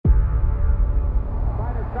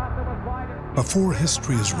Before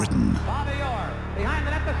history is written,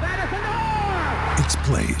 it's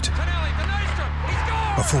played.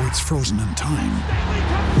 Before it's frozen in time,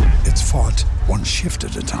 it's fought one shift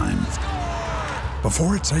at a time.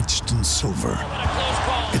 Before it's etched in silver,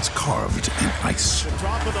 it's carved in ice.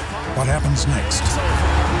 What happens next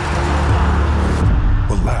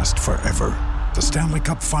will last forever. The Stanley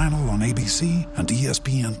Cup Final on ABC and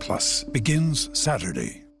ESPN Plus begins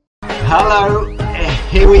Saturday. Hello,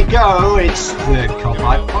 here we go. It's the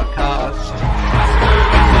Cop-Out Podcast.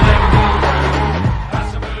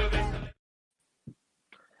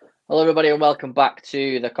 Hello, everybody, and welcome back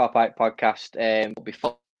to the Cop-Out Podcast.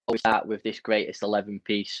 Before we start with this greatest 11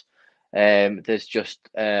 piece, there's just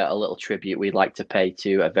a little tribute we'd like to pay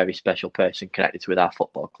to a very special person connected with our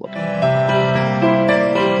football club.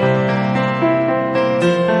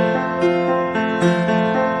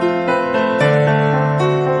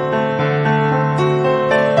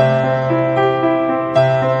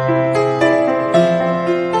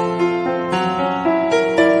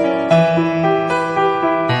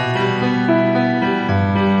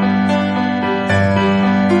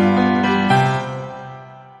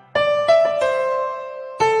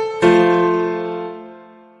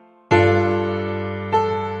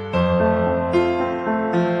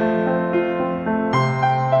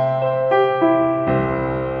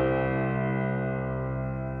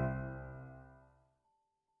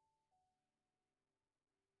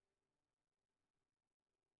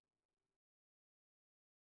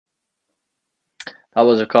 That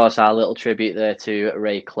was, of course, our little tribute there to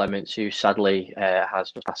Ray Clemence, who sadly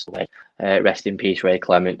has just passed away. Rest in peace, Ray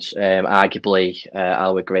Clemence. Arguably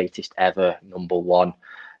our greatest ever number one.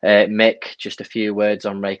 Mick, just a few words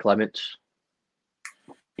on Ray Clemence.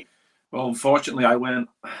 Well, unfortunately, I weren't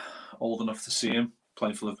old enough to see him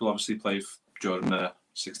playing for Liverpool. Obviously, played during the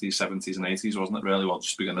 60s, 70s and 80s, wasn't it really? Well,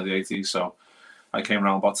 just beginning of the 80s. So I came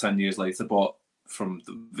around about 10 years later. But from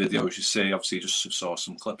the videos you see, obviously, just saw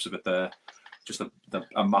some clips of it there. Just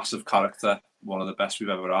a massive character, one of the best we've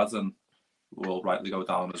ever had, and will rightly go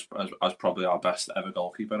down as probably our best ever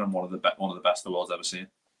goalkeeper and one of the best the world's ever seen.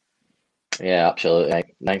 Yeah, absolutely.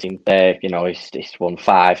 He's won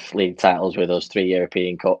 5 league titles with us, 3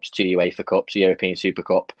 European Cups, 2 UEFA Cups, a European Super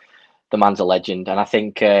Cup. The man's a legend, and I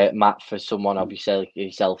think Matt, for someone obviously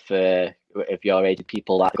yourself, of your age,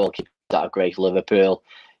 people that goalkeepers that have great Liverpool.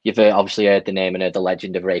 You've obviously heard the name and heard the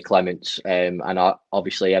legend of Ray Clemence, and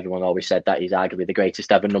obviously everyone always said that he's arguably the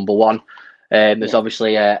greatest ever number one. There's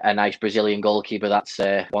obviously a nice Brazilian goalkeeper that's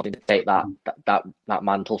wanting to take that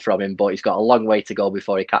mantle from him, but he's got a long way to go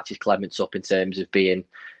before he catches Clemence up in terms of being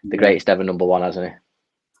the greatest ever number one, hasn't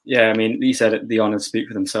he? Yeah, I mean, you said it, the honours speak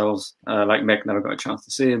for themselves. Like Mick, never got a chance to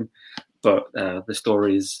see him, but the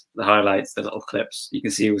stories, the highlights, the little clips, you can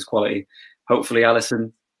see it was quality. Hopefully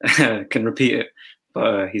Alisson can repeat it.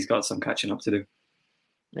 But he's got some catching up to do.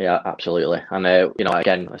 Yeah, absolutely. And,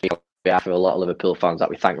 again, I speak on behalf of a lot of Liverpool fans that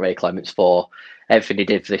we thank Ray Clemence for everything he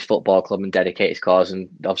did for this football club and dedicate his cause. And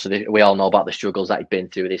obviously, we all know about the struggles that he's been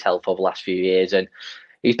through with his health over the last few years. And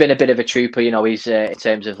he's been a bit of a trooper. He's in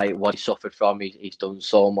terms of like what he suffered from. He's done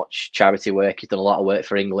so much charity work. He's done a lot of work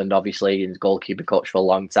for England, obviously, and goalkeeping coach for a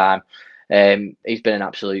long time. He's been an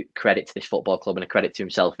absolute credit to this football club and a credit to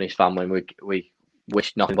himself and his family. And we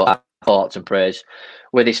wish nothing but our thoughts and prayers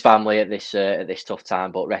with his family at this tough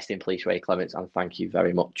time. But rest in peace, Ray Clemence, and thank you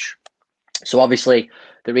very much. So obviously,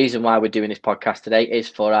 the reason why we're doing this podcast today is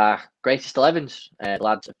for our greatest 11s.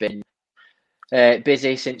 Lads have been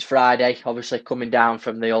busy since Friday. Obviously, coming down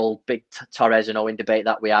from the old big Torres and Owen debate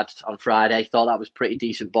that we had on Friday, thought that was pretty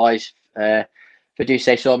decent, boys. If I do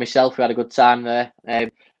say so myself, we had a good time there.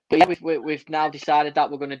 But yeah, we've now decided that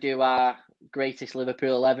we're going to do our greatest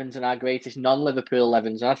Liverpool 11s and our greatest non-Liverpool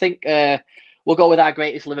 11s. And I think we'll go with our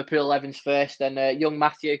greatest Liverpool 11s first. And young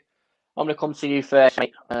Matthew, I'm going to come to you first,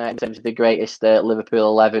 mate, in terms of the greatest Liverpool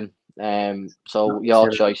 11. So your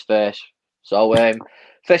choice first. So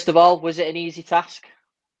first of all, was it an easy task?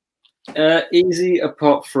 Easy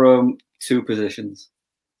apart from 2 positions.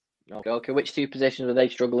 Okay. Which 2 positions were they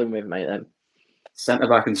struggling with, mate, then?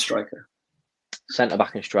 Centre-back and striker.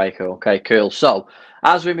 Centre-back and striker. Okay, cool. So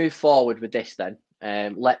as we move forward with this, then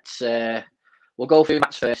we'll go through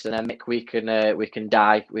Matt's first, and then Mick, we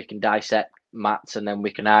can dissect Matt's, and then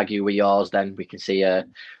we can argue with yours. Then we can see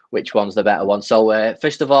which one's the better one. So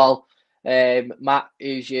first of all, Matt,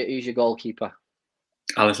 who's your goalkeeper?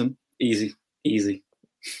 Alisson. Easy.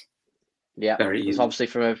 Yeah, very easy. It's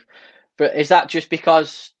obviously is that just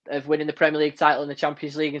because of winning the Premier League title and the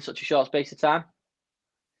Champions League in such a short space of time?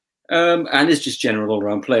 And it's just general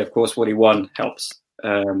all-round play. Of course, what he won helps.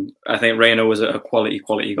 I think Reina was a quality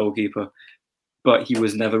goalkeeper. but he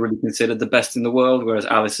was never really considered the best in the world, whereas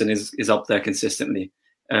Alisson is up there consistently,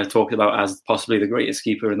 talked about as possibly the greatest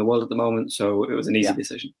keeper in the world at the moment. So it was an easy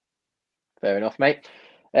decision. Fair enough, mate.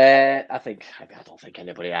 I don't think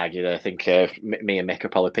anybody argued. I think me and Mick will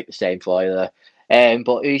probably pick the same for you there.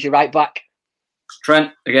 But who's your right back?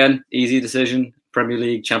 Trent, again, easy decision. Premier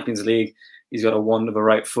League, Champions League. He's got a wand of a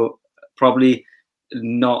right foot. Probably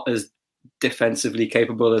not as defensively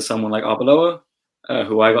capable as someone like Arbeloa,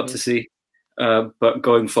 who I got to see. But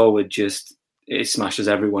going forward, just it smashes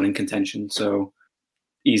everyone in contention. So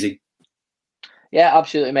easy. Yeah,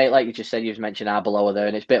 absolutely, mate. Like you just said, you've mentioned Arbeloa there,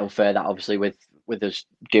 and it's a bit unfair that obviously with us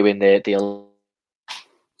doing the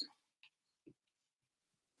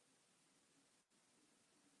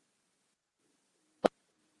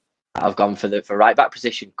I've gone for right back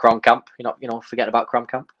position. Kronkamp, forget about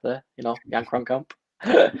Kronkamp there. Jan Kronkamp.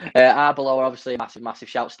 Arbeloa, obviously, massive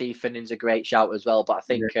shout. Steve Finnan's a great shout as well. But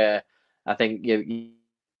I think you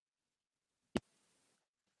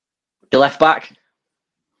the left back.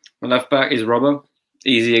 My left back is Robbo.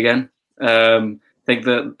 Easy again. I think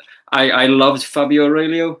that I loved Fabio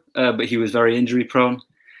Aurelio, but he was very injury prone.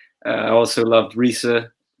 I also loved Risa,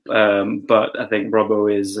 but I think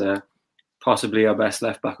Robbo is possibly our best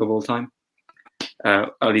left back of all time, at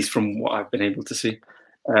least from what I've been able to see.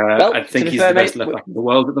 I think he's the best left back in the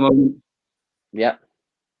world at the moment. Yeah,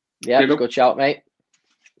 good shout, mate.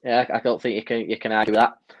 Yeah, I don't think you can argue with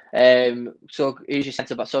that. So who's your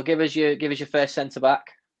centre back? So give us your first centre back.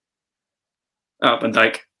 Van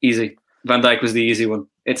Dijk, easy. Van Dijk was the easy one.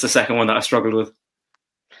 It's the second one that I struggled with.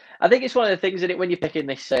 I think it's one of the things, isn't it, when you're picking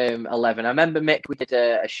this 11. I remember, Mick, we did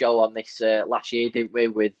a show on this last year, didn't we,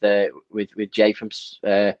 with Jay from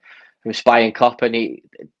Spy and Cop, and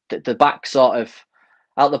the back sort of,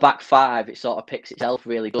 out the back five, it sort of picks itself,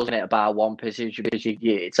 really, doesn't it, about one position, because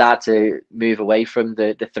it's hard to move away from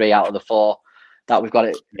the 3 out of the 4 that we've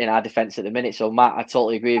got in our defence at the minute. So, Matt, I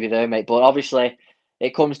totally agree with you there, mate. But obviously,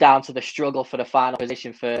 it comes down to the struggle for the final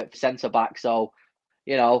position for centre back. So,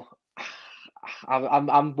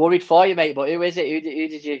 I'm worried for you, mate. But who is it? Who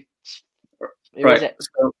did you? Who is it?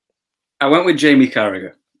 So I went with Jamie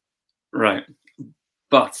Carragher, right?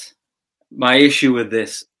 But my issue with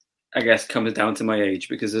this, I guess, comes down to my age,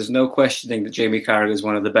 because there's no questioning that Jamie Carragher is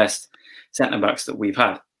one of the best centre backs that we've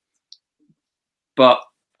had. But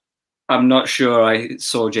I'm not sure I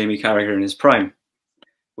saw Jamie Carragher in his prime.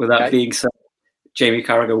 With that being said, Jamie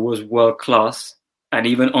Carragher was world class, and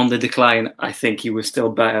even on the decline, I think he was still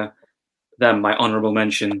better than my honourable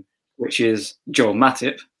mention, which is Joel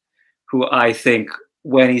Matip, who I think,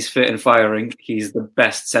 when he's fit and firing, he's the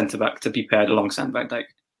best centre back to be paired alongside Van Dijk.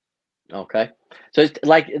 Okay, so it's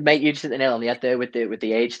like, mate, you just hit the nail on the head there with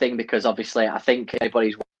the age thing, because obviously I think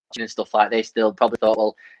everybody's watching and stuff like this still probably thought,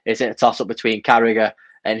 well, is it a toss up between Carragher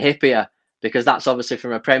and Hyypiä? Because that's obviously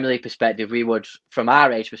from a Premier League perspective, we would, from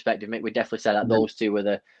our age perspective, Mick, we definitely say that those two were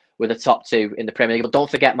the top 2 in the Premier League. But don't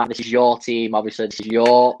forget, Matt, this is your team. Obviously, this is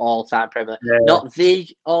your all-time Premier League, not the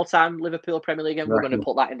all-time Liverpool Premier League. And we're going to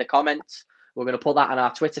put that in the comments. We're going to put that on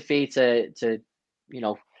our Twitter feed to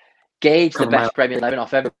gauge the best Premier League 11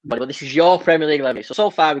 off everybody. But this is your Premier League 11. So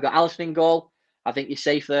far, we've got Alisson in goal. I think you're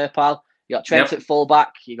safe there, pal. You got Trent at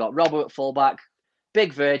full-back. You got Robbo at full-back.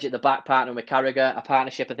 Big Verge at the back, partner with Carragher, a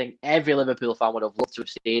partnership I think every Liverpool fan would have loved to have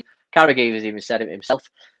seen. Carragher has even said it himself.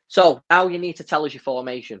 So now you need to tell us your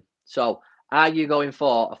formation. So are you going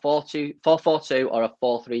for a 4-4-2 or a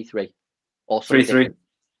 4-3-3? Or 3-3.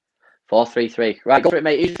 4-3-3. Right, go for it,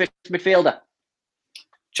 mate. Who's your midfielder?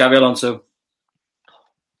 Xabi Alonso.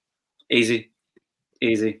 Easy.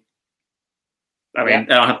 I mean, I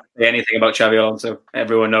don't have to say anything about Xabi Alonso.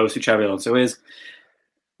 Everyone knows who Xabi Alonso is.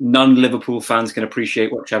 Non-Liverpool fans can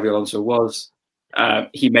appreciate what Xabi Alonso was.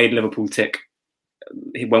 He made Liverpool tick.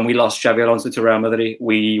 When we lost Xabi Alonso to Real Madrid,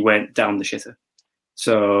 we went down the shitter.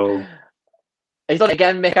 So he's done it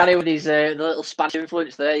again, Mick, with his the little Spanish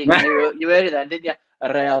influence there. You heard it then, didn't you?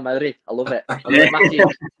 Real Madrid. I love it.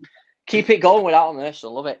 Keep it going with that on this. I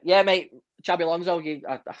love it. Yeah, mate. Xabi Alonso,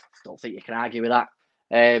 I don't think you can argue with that.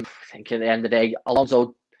 I think at the end of the day,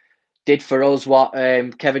 Alonso did for us what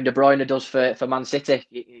Kevin De Bruyne does for Man City.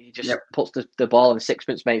 He just puts the ball in the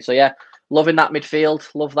sixpence, mate. So, yeah, loving that midfield.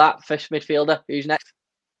 Love that. First midfielder. Who's next?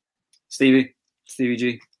 Stevie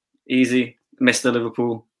G. Easy. Mr.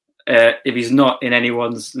 Liverpool. If he's not in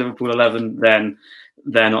anyone's Liverpool 11, then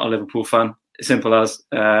they're not a Liverpool fan. Simple as.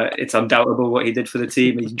 It's undoubtable what he did for the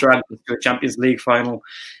team. He dragged us to a Champions League final.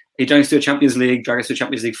 He dragged us to a Champions League, dragged us to a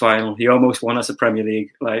Champions League final. He almost won us a Premier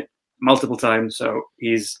League, multiple times. So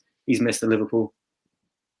he's Mr. Liverpool.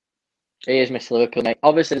 He is Mr. Liverpool, mate.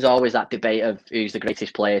 Obviously, there's always that debate of who's the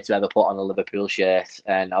greatest player to ever put on a Liverpool shirt,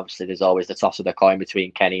 and obviously, there's always the toss of the coin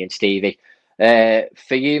between Kenny and Stevie.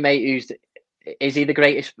 For you, mate, is he the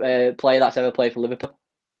greatest player that's ever played for Liverpool?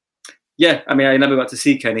 Yeah, I mean, I never got to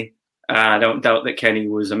see Kenny. I don't doubt that Kenny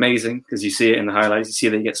was amazing because you see it in the highlights, you see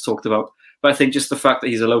that he gets talked about. But I think just the fact that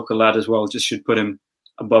he's a local lad as well just should put him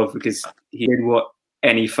above because he did what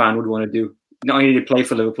any fan would want to do. Not only did he play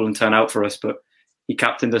for Liverpool and turn out for us, but he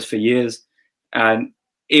captained us for years. And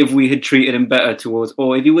if we had treated him better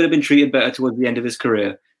or if he would have been treated better towards the end of his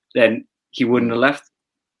career, then he wouldn't have left.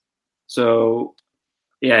 So,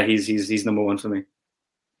 yeah, he's number one for me.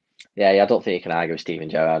 Yeah, I don't think you can argue with Steven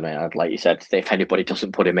Gerrard, mate. Like you said, if anybody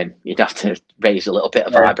doesn't put him in, you'd have to raise a little bit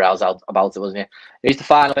of eyebrows about it, wasn't you? Who's the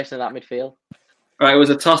final person in that midfield? All right, it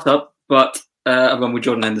was a toss-up, but I've gone with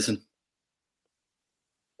Jordan Henderson.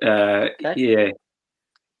 Okay. Yeah.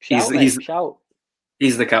 Shout.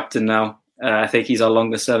 He's the captain now. I think he's our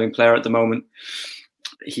longest-serving player at the moment.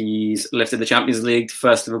 He's lifted the Champions League,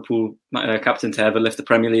 first Liverpool captain to ever lift the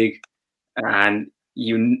Premier League. And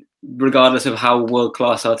regardless of how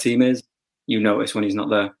world-class our team is, you notice when he's not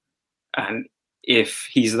there. And if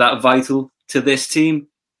he's that vital to this team,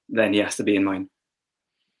 then he has to be in mine.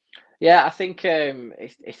 Yeah, I think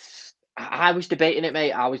it's. I was debating it,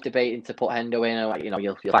 mate. I was debating to put Hendo in.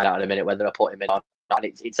 You'll find out in a minute whether I put him in or not.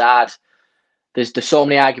 It's hard. There's so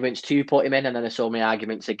many arguments to put him in, and then there's so many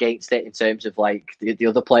arguments against it in terms of like the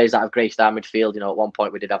other players that have graced our midfield. At one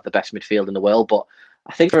point we did have the best midfield in the world, but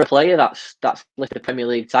I think for a player that's lifted the Premier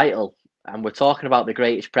League title, and we're talking about the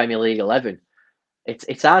greatest Premier League 11,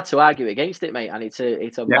 it's hard to argue against it, mate. And it's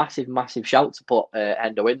a massive shout to put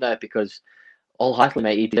Hendo in there because wholeheartedly,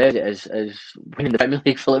 mate, he deserves it as winning the Premier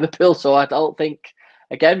League for Liverpool. So I don't think,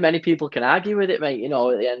 again, many people can argue with it, mate.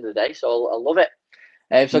 At the end of the day, so I love it.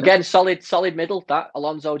 So again, solid middle. That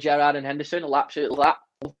Alonso, Gerrard, and Henderson will absolutely love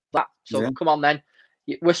that. So come on then.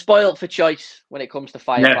 We're spoiled for choice when it comes to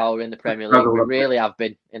firepower in the Premier League. We really have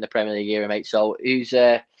been in the Premier League era, mate. So who's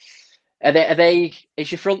are they?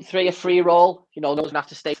 Is your front three a free roll? No one's gonna have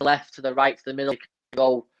to stay to the left, to the right, to the middle,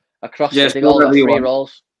 go across. Yes, they all got three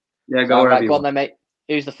rolls. Yeah, go wherever you go want. on then, mate.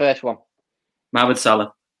 Who's the first one? Mohamed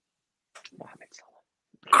Salah.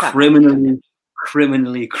 Criminally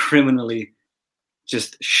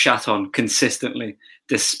just shat on consistently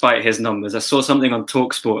despite his numbers. I saw something on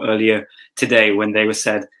TalkSport earlier today when they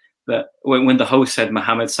said that when the host said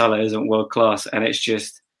Mohamed Salah isn't world class, and it's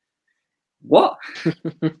just what?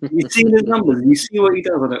 You see his numbers, you see what he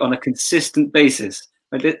does on a consistent basis.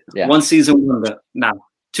 One season wonder, nah.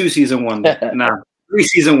 2 season wonder, nah. 3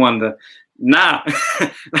 season wonder, nah.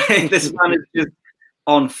 This man is just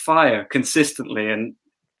on fire consistently, and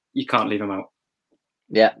you can't leave him out.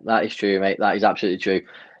 Yeah, that is true, mate. That is absolutely true.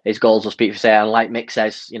 His goals will speak for say, and like Mick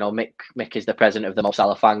says, Mick is the president of the Mo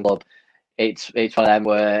Salah fan club. It's one of them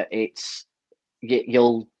where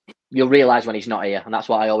you'll realise when he's not here, and that's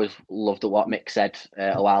what I always loved. What Mick said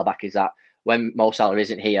a while back is that when Mo Salah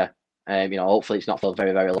isn't here, hopefully it's not for a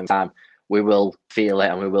very, very long time, we will feel it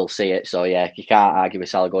and we will see it. So yeah, you can't argue with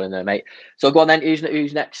Salah going in there, mate. So go on then.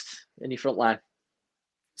 Who's next in your front line?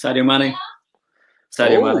 Sadio Mane.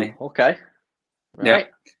 Mane. Okay. Right.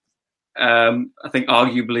 Yeah. I think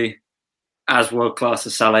arguably, as world class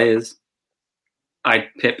as Salah is, I'd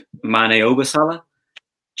pip Mane over Salah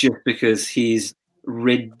just because he's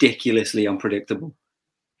ridiculously unpredictable.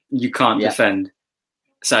 You can't defend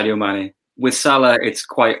Sadio Mane. With Salah, it's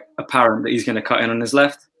quite apparent that he's going to cut in on his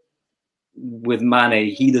left. With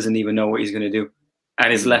Mane, he doesn't even know what he's going to do.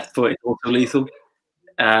 And his left foot is also lethal.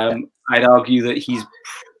 I'd argue that he's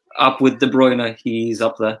up with De Bruyne. He's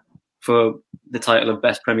up there for the title of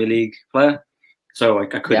best Premier League player. So I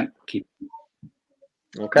couldn't keep him.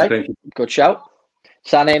 Okay, good shout.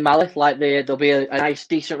 Sané and Malik, there'll be a nice,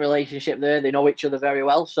 decent relationship there. They know each other very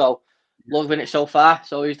well. So loving it so far.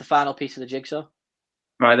 So who's the final piece of the jigsaw?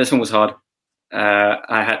 Right, this one was hard.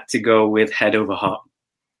 I had to go with head over heart.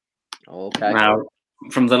 Okay. Now,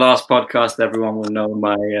 from the last podcast, everyone will know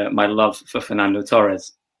my love for Fernando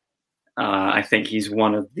Torres. I think he's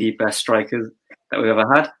one of the best strikers that we've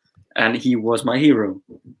ever had, and he was my hero.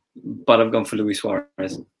 But I've gone for Luis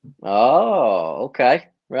Suarez. Oh, okay.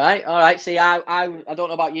 Right, all right. See, I don't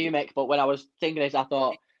know about you, Mick, but when I was thinking this, I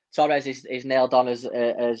thought Torres is nailed on as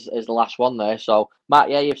the last one there. So, Matt,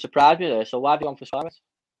 yeah, you've surprised me there. So why have you gone for Suarez?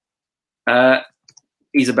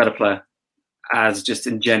 He's a better player, as just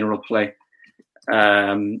in general play.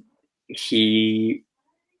 He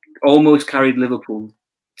almost carried Liverpool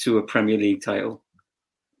to a Premier League title.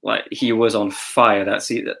 Like, he was on fire that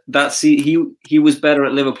season. He was better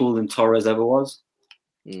at Liverpool than Torres ever was.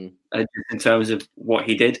 In terms of what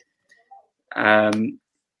he did.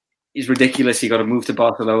 He's ridiculous. He got a move to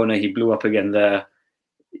Barcelona. He blew up again there.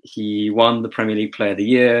 He won the Premier League Player of the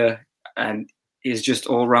Year, and is just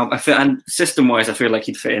all round. And system-wise, I feel like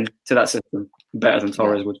he'd fit into that system better than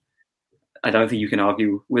Torres would. I don't think you can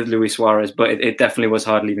argue with Luis Suarez, but it definitely was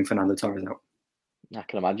hard leaving Fernando Torres out. I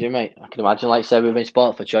can imagine, mate. I can imagine. Like I said, we've been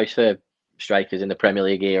spotted for choice for strikers in the Premier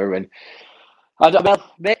League era, and I don't know,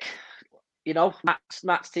 Mick. You know,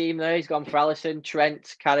 Matt's team there. He's gone for Alisson,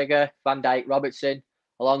 Trent, Carragher, Van Dijk, Robertson,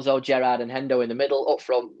 Alonso, Gerrard, and Hendo in the middle. Up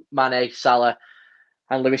front, Mane, Salah,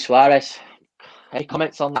 and Luis Suarez. Any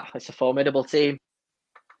comments on that? It's a formidable team.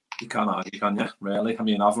 You can't argue, can you? Really? I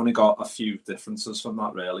mean, I've only got a few differences from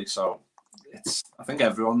that, really. So I think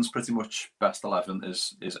everyone's pretty much best 11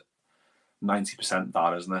 is 90%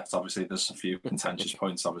 that, isn't it? Obviously, there's a few contentious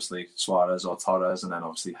points. Obviously, Suarez or Torres, and then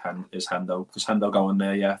obviously is Hendo. Does Hendo go in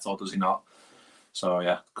there yet, or does he not? So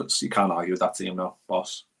yeah, you can't argue with that team, no,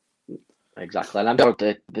 boss. Exactly, and I'm sure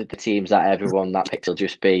the teams that everyone that picks will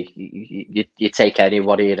just be you take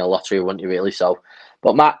anybody in a lottery, wouldn't you? Really? So,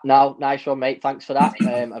 but Matt, now nice one, mate. Thanks for that.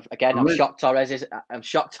 Again, I'm shocked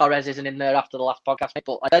Torres isn't in there after the last podcast, mate.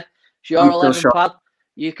 But like I said, it's your 11, pal.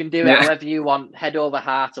 You can do it however you want, head over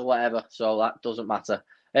heart or whatever. So that doesn't matter.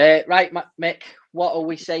 Right, Mick, what are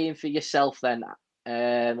we saying for yourself then?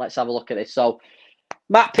 Let's have a look at this. So,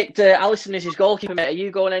 Matt picked Alisson as his goalkeeper, mate. Are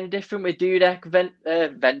you going any different with Dudek,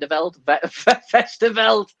 Venderveld,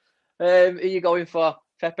 Vesterveld? Are you going for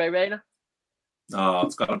Pepe Reina? Oh,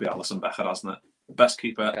 it's got to be Alisson Becker, hasn't it? Best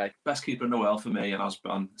keeper in the world for me, and has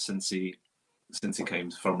been since he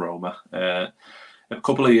came from Roma. A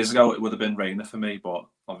couple of years ago, it would have been Reina for me, but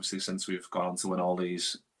obviously since we've gone on to win all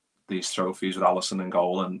these trophies with Alisson in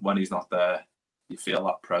goal, and when he's not there, you feel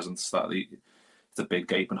that presence, that it's a big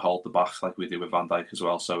gaping hole at the back, like we do with Van Dijk as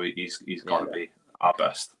well. So he's got to be our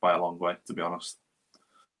best by a long way, to be honest.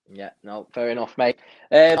 Yeah, no, fair enough, mate.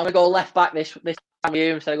 I'm gonna go left back this time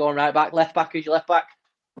here instead of going right back. Left back, who's your left back?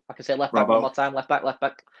 I can say left back one more time. Left back.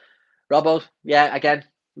 Robbo, yeah, again.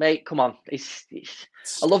 Mate, come on.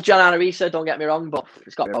 I love John Arisa, don't get me wrong, but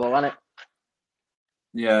it's got Robbo on it.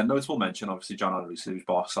 Yeah, notable mention, obviously, John Arisa, he was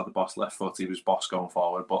boss, had the boss left foot, he was boss going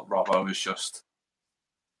forward, but Robbo is just,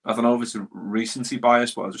 I don't know if it's a recency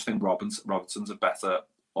bias, but I just think Robertson's a better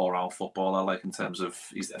all-round footballer, like in terms of,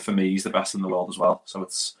 for me, he's the best in the world as well. So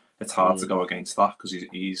it's hard to go against that, because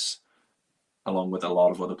he's, along with a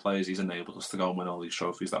lot of other players, he's enabled us to go and win all these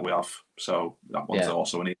trophies that we have. So that one's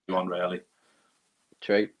also an easy one, really.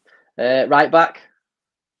 True. Right back.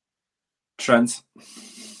 Trent.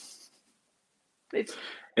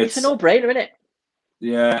 It's a no-brainer, isn't it?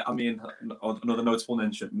 Yeah, I mean, another notable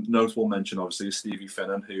mention, obviously, is Stevie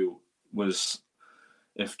Finnan, who was,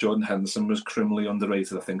 if Jordan Henderson was criminally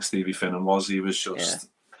underrated, I think Stevie Finnan was. He was just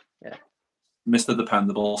Mr.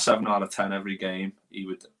 Dependable, 7 out of 10 every game.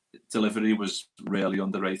 Delivery was really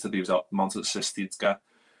underrated. He was out amount of assists he'd get,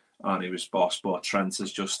 and he was boss. But Trent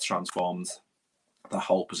has just transformed the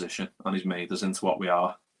whole position, and he's made us into what we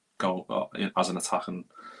are as an attacking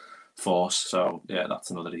force. So yeah,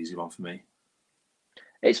 that's another easy one for me.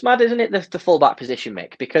 It's mad, isn't it, the fullback position,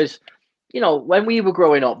 Mick? Because, you know, when we were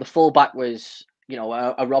growing up, the fullback was, you know,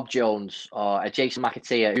 a Rob Jones or a Jason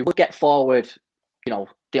McAteer who would get forward, you know,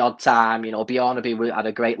 the odd time. You know, Bjornaby had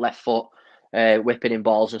a great left foot, whipping in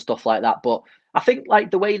balls and stuff like that. But I think,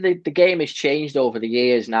 like, the way the game has changed over the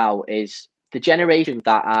years now is the generation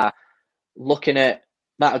that are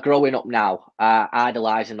growing up now,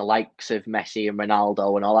 idolising the likes of Messi and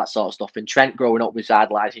Ronaldo and all that sort of stuff. And Trent growing up was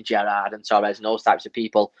idolising Gerrard and Torres and those types of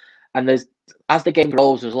people. And as the game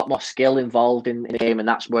grows, there's a lot more skill involved in the game, and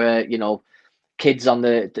that's where, you know, kids on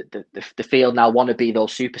the field now want to be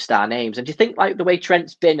those superstar names. And do you think, like, the way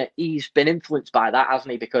Trent's been, he's been influenced by that,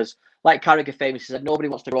 hasn't he? Because, like Carragher famously said, nobody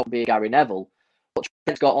wants to grow up and be a Gary Neville, but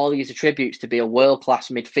Trent's got all these attributes to be a world-class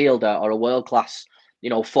midfielder or a world-class,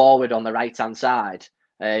 you know, forward on the right-hand side.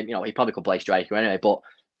 You know, he probably could play striker anyway, but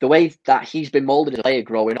the way that he's been moulded as a player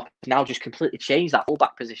growing up now just completely changed that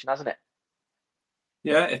fullback position, hasn't it?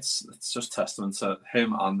 Yeah, it's just testament to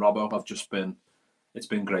him and Robbo have just been. It's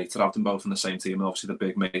been great to have them both in the same team, and obviously the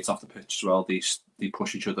big mates off the pitch as well. They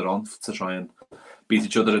push each other on to try and beat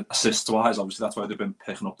each other assists-wise. Obviously, that's why they've been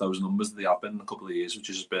picking up those numbers that they have been in a couple of years, which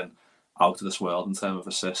has been out of this world in terms of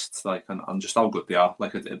assists, like and just how good they are.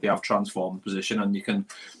 Like, they have transformed the position, and you can.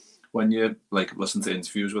 When you like listen to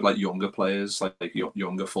interviews with like younger players, like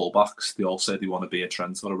younger fullbacks, they all say they want to be a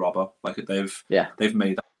Trent or a Robbo. Like they've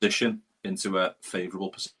made that position into a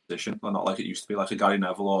favourable position, and not like it used to be, like a Gary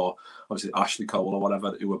Neville or obviously Ashley Cole or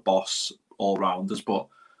whatever, who were boss all rounders, but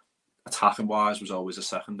attacking wise was always a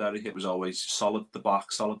secondary. It was always solid at the back,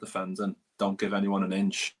 solid defending, don't give anyone an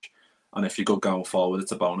inch, and if you're good going forward,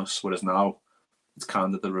 it's a bonus. Whereas now, it's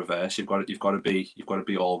kind of the reverse. You've got to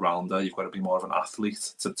be all rounder. You've got to be more of an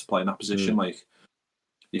athlete to play in that position. Like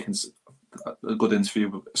you can, a good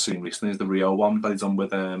interview I've seen recently is the Rio one that he's done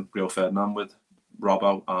with Rio Ferdinand with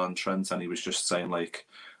Robbo and Trent, and he was just saying like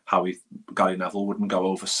how Gary Neville wouldn't go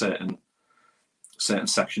over certain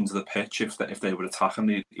sections of the pitch if they were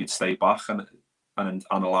attacking, he'd stay back and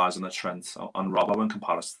analysing the Trent and Robbo in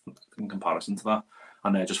comparison to that,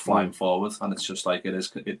 and they're just flying forward, and it's just like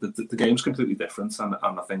the game's completely different, and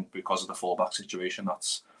I think because of the fullback situation,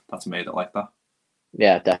 that's made it like that.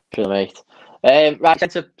 Yeah, definitely, mate. Right,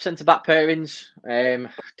 centre back pairings.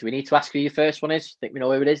 Do we need to ask who your first one is? I think we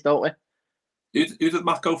know who it is, don't we? Who did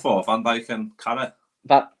Matt go for? Van Dijk and Carragher?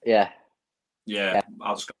 Yeah.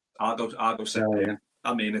 I'll go second. Yeah.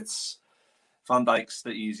 I mean, it's Van Dijk's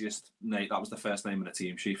the easiest name. That was the first name in the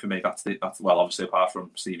team sheet for me. That's well, obviously apart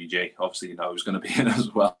from Stevie G, obviously you know who's going to be in as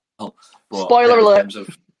well. But spoiler alert.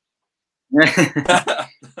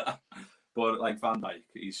 But like Van Dijk,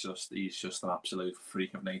 he's just an absolute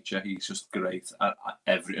freak of nature. He's just great at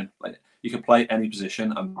everything. Like you can play any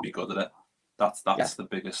position and be good at it. That's the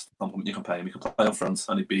biggest compliment you can pay him. He can play up front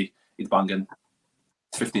and he'd bang in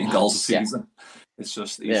 15 goals a season. It's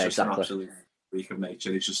just he's just an absolute freak of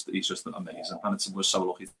nature. He's just amazing, and we're so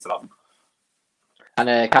lucky to have him.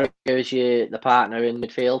 And Carragher is the partner in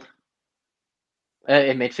midfield.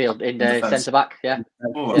 In the centre back, yeah.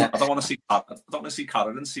 I don't want to see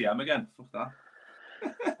Carragher and CM again. Fuck that.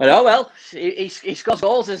 Oh well, he scores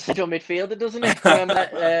goals as central midfielder, doesn't he?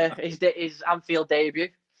 Remember his Anfield debut.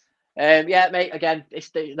 Yeah, mate. Again, it's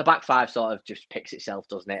the back five sort of just picks itself,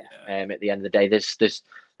 doesn't it? At the end of the day, there's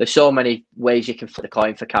so many ways you can flip the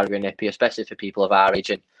coin for Carragher and Hyypiä, especially for people of our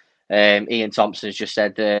age. And Ian Thompson has just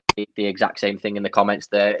said the exact same thing in the comments.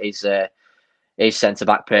 There, his centre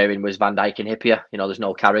back pairing was Van Dijk and Hyypiä. You know, there's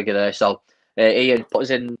no Carragher there. So Ian, put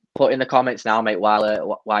in the comments now, mate.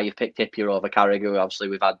 Why you've picked Hyypiä over Carragher? Obviously,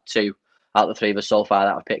 we've had 2 out of the 3 of us so far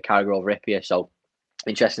that have picked Carragher over Hyypiä. So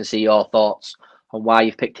interesting to see your thoughts on why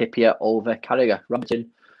you've picked Hyypiä over Carragher. Robertson,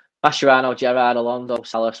 Mascherano, Gerrard, Alonso,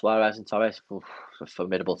 Salah, Suarez and Torres. Oof, a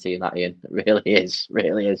formidable team that, Ian. It really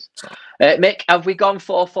is. Mick, have we gone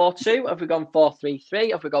 4-4-2? Have we gone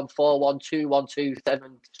 4-3-3? Have we gone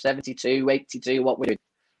 4-1-2-1-2, 72, 82? What we doing?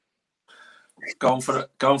 Going for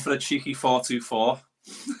a cheeky 4-2-4.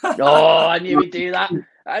 Oh, I knew he'd do that.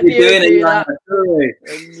 I knew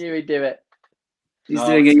he'd do it. He's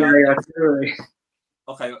doing it, Yaya.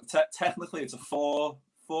 Okay, technically it's a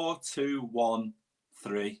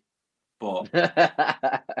 4-2-1-3, but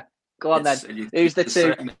go on then. Who's the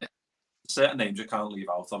 2? Certain names you can't leave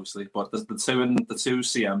out, obviously, but the two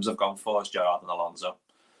CMs I've gone for is Gerrard and Alonso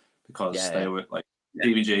because they were like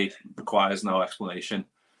DVG requires no explanation.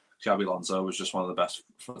 Xabi Alonso was just one of the best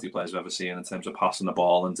footy players I've ever seen in terms of passing the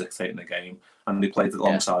ball and dictating the game, and they played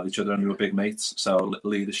alongside each other and they were big mates. So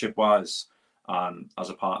leadership wise. And as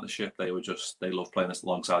a partnership, they love playing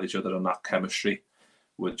alongside each other, and that chemistry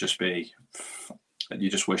would just be. You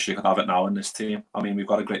just wish you could have it now in this team. I mean, we've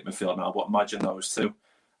got a great midfield now, but imagine those two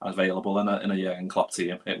available in a Jurgen Klopp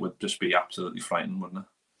team. It would just be absolutely frightening, wouldn't it?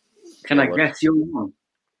 Can I guess your one?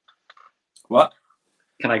 What?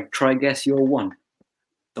 Can I try guess your one?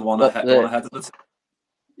 The one ahead of the team?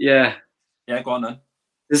 Yeah. Yeah, go on then.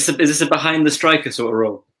 Is this a behind the striker sort of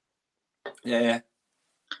role? Yeah.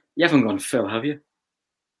 You haven't gone Phil, have you?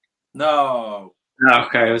 No. Oh,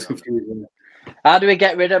 okay, I was confused. How do we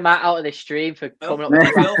get rid of Matt out of this stream for coming up with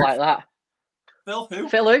stuff like that? Phil who?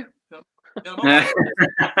 Phil who?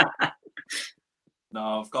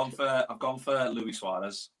 No, I've gone for Luis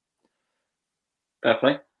Suarez. Fair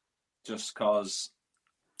play. Just because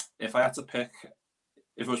if I had to pick,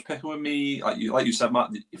 if I was picking with me, like you said, Matt,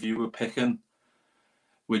 if you were picking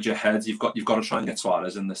with your head, you've got to try and get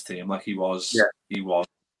Suarez in this team. Like he was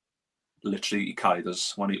literally, he carried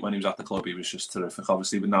us when he was at the club. He was just terrific.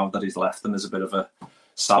 Obviously, but now that he's left, and there's a bit of a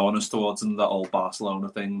sourness towards him, that old Barcelona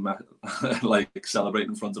thing, like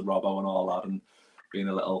celebrating in front of Robbo and all that, and being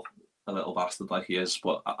a little bastard like he is.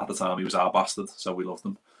 But at the time, he was our bastard, so we loved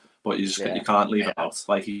him. But you can't leave it out.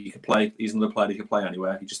 Like he could play. He's another player. He could play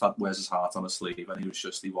anywhere. He just wears his heart on his sleeve, and he was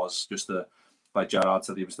just like Gerrard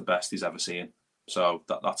said, he was the best he's ever seen. So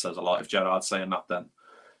that says a lot. If Gerrard's saying that, then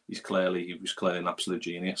he was clearly an absolute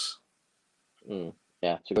genius. Yeah,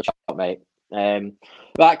 it's a good shot, mate.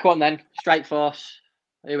 Right, come on then. Strike Force.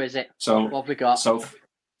 Who is it? So what have we got? So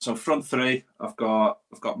front three. I've got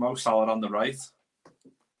Mo Salah on the right.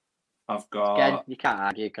 I've got. Again, you can't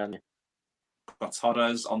argue, can you? I've got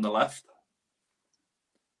Torres on the left.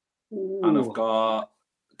 Ooh. And I've got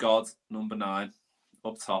God number 9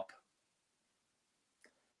 up top.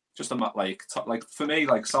 just like for me,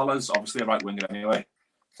 like Salah's obviously a right winger anyway,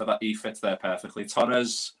 so that he fits there perfectly.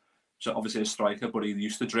 Torres, obviously a striker, but he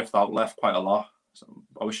used to drift out left quite a lot. So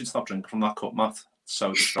I wish he'd stop drinking from that cup, Matt. It's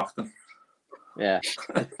so distracting. Yeah,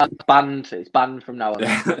 it's banned. It's banned from now on.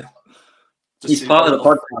 Yeah. He's part of the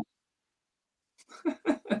podcast.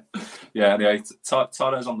 Yeah, anyway,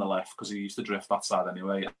 Torres on the left because he used to drift that side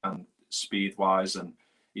anyway, and speed-wise, and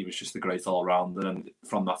he was just a great all-rounder. And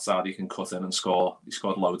from that side, he can cut in and score. He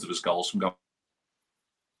scored loads of his goals from going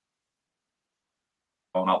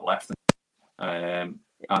out left. And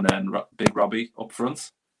then Big Robbie up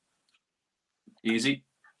front. Easy.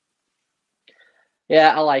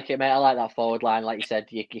 Yeah, I like it, mate. I like that forward line. Like you said,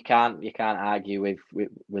 you can't argue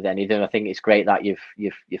with anything. I think it's great that you've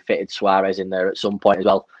fitted Suarez in there at some point as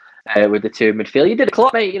well. With the two in midfield, you did a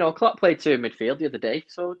Klopp, mate. You know, Klopp played two in midfield the other day,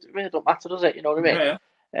 so it really don't matter, does it? You know what I mean?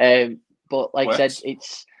 Yeah. But like I said,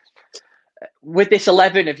 it's with this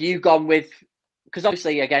 11. Have you gone with? Because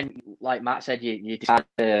obviously, again, like Matt said, you decide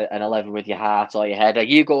an 11 with your heart or your head. Are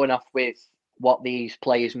you going off with what these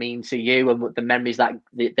players mean to you and what the memories that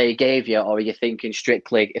they gave you, or are you thinking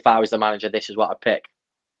strictly, if I was the manager, this is what I'd pick?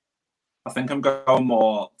 I think I'm going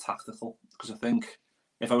more tactical because I think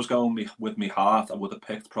if I was going with my heart, I would have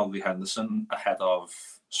picked probably Henderson ahead of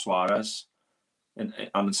Suarez, and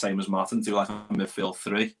the same as Martin, do like a midfield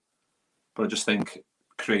three. But I just think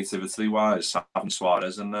creativity-wise, having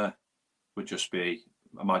Suarez in there would just be,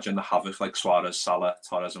 imagine the havoc like Suarez, Salah,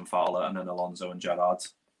 Torres and Fowler, and then Alonso and Gerrard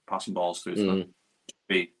passing balls through to them.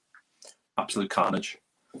 Be absolute carnage.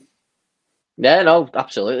 Yeah, no,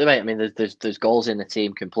 absolutely, mate. I mean, there's goals in the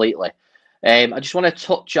team completely. I just want to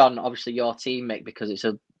touch on obviously your team, Mick, because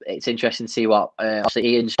it's interesting to see what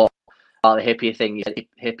obviously Ian's thought about the Hyypiä thing. He said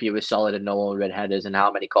Hyypiä was solid and no one would headers, and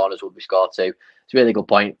how many corners would we score to? It's a really good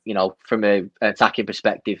point. You know, from an attacking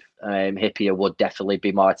perspective, Hyypiä would definitely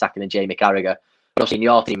be more attacking than Jamie Carragher. But obviously in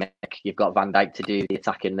your team, Mick, you've got Van Dijk to do the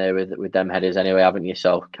attacking there with them headers anyway, haven't you?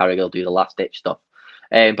 So Carragher will do the last ditch stuff.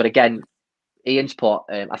 But again, Ian's put,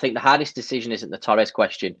 I think the hardest decision isn't the Torres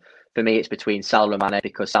question. For me, it's between Salah and Mane,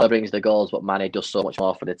 because Salah brings the goals, but Mane does so much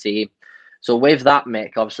more for the team. So with that,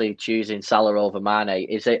 Mick, obviously choosing Salah over Mane,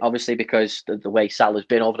 is it obviously because the way Salah's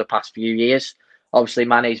been over the past few years? Obviously,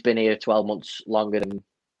 Mane's been here 12 months longer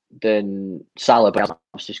than Salah, but hasn't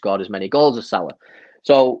obviously scored as many goals as Salah.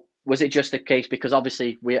 So was it just the case, because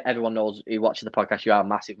obviously everyone knows who watches the podcast, you are a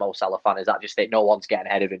massive Mo Salah fan, is that just it, no one's getting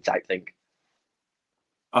ahead of him type thing?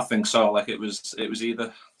 I think so. Like it was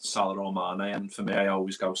either Salah or Mane, and for me, I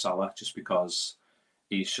always go Salah just because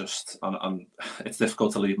he's just and it's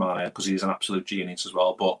difficult to leave Mane because he's an absolute genius as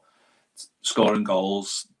well. But scoring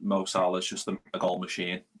goals, Mo Salah is just a goal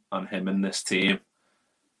machine, and him in this team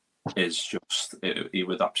is just he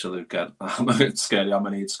would absolutely get. It's scary how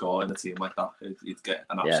many he'd score in a team like that. He'd get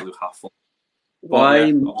an absolute hatful.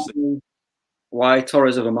 Why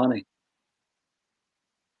Torres over Mane?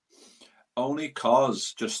 Only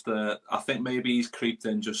cause I think maybe he's creeped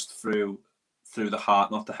in just through the heart,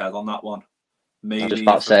 not the head on that one. Maybe. I was just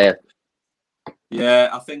about to say it. Yeah,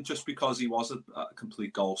 I think just because he was a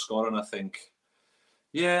complete goal scorer, and I think,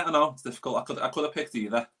 yeah, I know it's difficult. I could have picked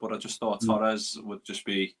either, but I just thought Torres would just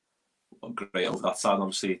be great over that side.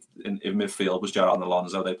 Obviously, in midfield was Gerrard and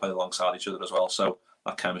Alonso. They play alongside each other as well, so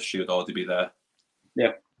that chemistry would already be there.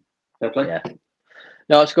 Yeah, fair play. Yeah.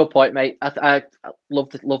 No, it's a good point, mate. I love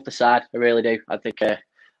the side. I really do. I think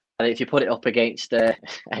if you put it up against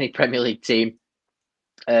any Premier League team,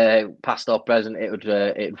 past or present,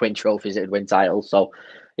 it'd win trophies, it'd win titles. So,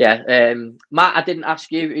 yeah. Matt, I didn't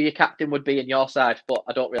ask you who your captain would be in your side, but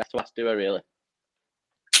I don't really have to ask, do I? Really?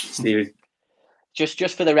 Stevie.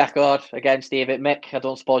 Just for the record, again, Steve, Mick, I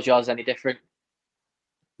don't suppose yours is any different.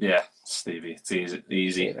 Yeah, Stevie. It's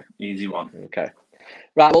easy one. Okay.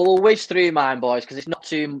 Right, well, we'll whiz through mine, boys, because it's not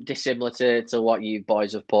too dissimilar to what you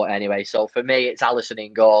boys have put anyway. So for me, it's Alisson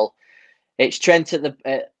in goal. It's Trent at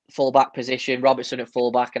the full-back position, Robertson at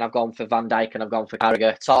full-back, and I've gone for Van Dijk and I've gone for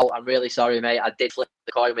Carragher. Tol, I'm really sorry, mate. I did flip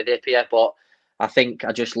the coin with Hyypiä, but I think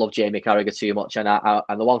I just love Jamie Carragher too much. And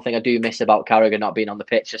and the one thing I do miss about Carragher not being on the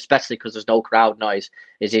pitch, especially because there's no crowd noise,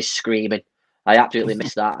 is his screaming. I absolutely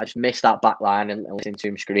miss that. I just miss that back line and listening to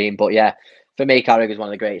him scream. But yeah, for me, Carragher is one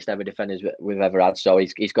of the greatest ever defenders we've ever had. So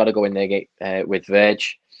he's got to go in there with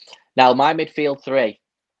Verge. Now, my midfield three.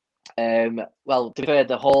 Well, to be fair,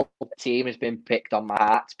 the whole team has been picked on my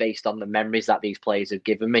heart based on the memories that these players have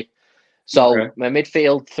given me. So my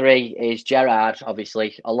midfield three is Gerrard,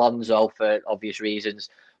 obviously, Alonso for obvious reasons.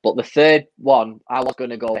 But the third one, I was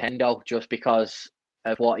going to go Hendo just because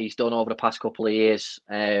of what he's done over the past couple of years.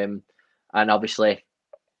 And obviously,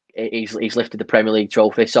 he's lifted the Premier League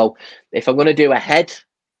trophy. So if I'm going to do a head,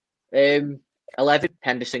 11,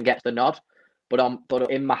 Henderson gets the nod. But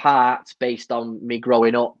in my heart, based on me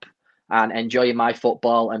growing up and enjoying my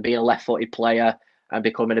football and being a left-footed player and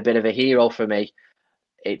becoming a bit of a hero for me,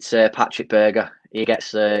 it's Patrick Berger. He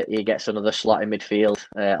gets another slot in midfield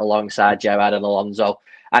alongside Gerrard and Alonso.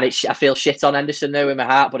 And I feel shit on Henderson now in my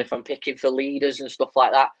heart, but if I'm picking for leaders and stuff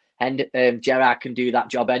like that, Gerrard can do that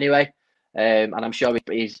job anyway. And I'm sure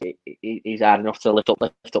he's hard enough to lift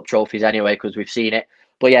up trophies anyway, because we've seen it.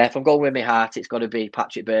 But yeah, if I'm going with my heart, it's got to be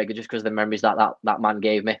Patrick Berger, just because of the memories that man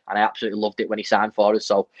gave me, and I absolutely loved it when he signed for us.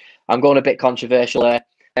 So I'm going a bit controversial there.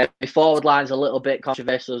 My forward line's a little bit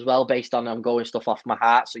controversial as well, based on I'm going stuff off my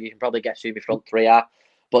heart. So you can probably guess who my front three are,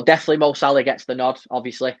 but definitely Mo Salah gets the nod,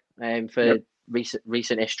 obviously, for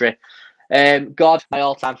recent history. God, my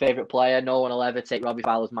all-time favourite player. No one will ever take Robbie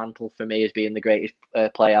Fowler's mantle for me as being the greatest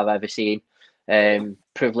player I've ever seen.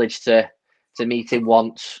 Privileged to meet him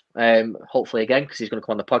once, hopefully again, because he's going to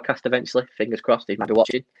come on the podcast eventually. Fingers crossed, he might be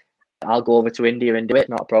watching. I'll go over to India and do it,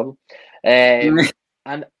 not a problem.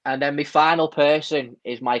 And then my final person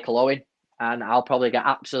is Michael Owen, and I'll probably get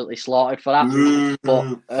absolutely slaughtered for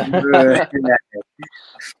that.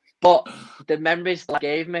 But the memories that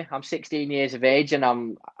gave me, I'm 16 years of age, and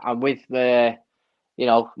I'm with my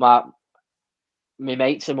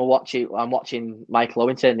mates, and I'm watching Michael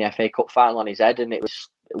Owen turn the FA Cup final on his head, and it was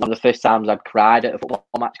one of the first times I'd cried at a football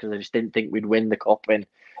match, because I just didn't think we'd win the cup, and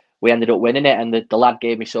we ended up winning it. And the lad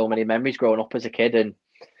gave me so many memories growing up as a kid. And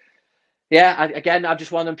yeah, I'm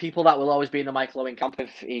just one of them people that will always be in the Michael Owen camp.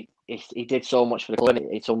 If he did so much for the club, and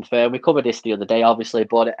it's unfair. We covered this the other day, obviously,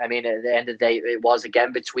 but I mean, at the end of the day, it was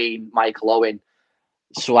again between Michael Owen,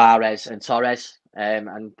 Suarez, and Torres.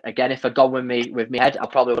 And again, if I'd gone with me head, I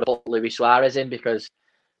probably would have put Luis Suarez in, because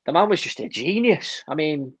the man was just a genius. I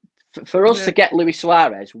mean, for us to get Luis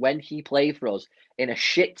Suarez when he played for us in a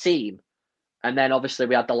shit team, and then obviously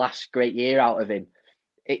we had the last great year out of him.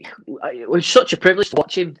 It was such a privilege to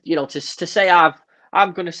watch him. You know, to say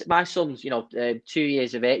my son's 2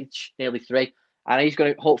 years of age, nearly 3, and he's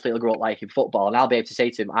going to hopefully he'll grow up liking football, and I'll be able to say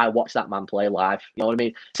to him, I watched that man play live. You know what I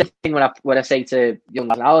mean? Same thing when I say to young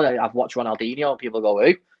lads, I've watched Ronaldinho, and people go,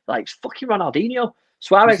 who? Like, it's fucking Ronaldinho.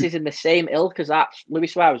 Suarez is in the same ilk as that.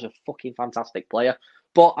 Luis Suarez is a fucking fantastic player.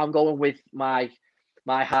 But I'm going with my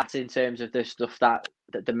heart in terms of the stuff that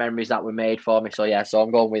the memories that were made for me. So yeah, so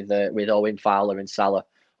I'm going with Owen, Fowler, and Salah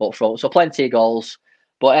up front. So plenty of goals.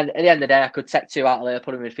 But at the end of the day, I could take 2 out of there,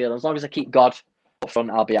 put them in midfield. As long as I keep God up front,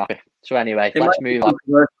 I'll be happy. So anyway, let's move on.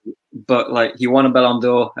 But like, he won a Ballon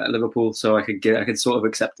d'Or at Liverpool, so I could sort of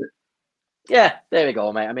accept it. Yeah, there we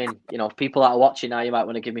go, mate. I mean, people that are watching now, you might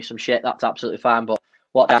want to give me some shit. That's absolutely fine. But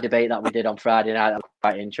what that debate that we did on Friday night, that was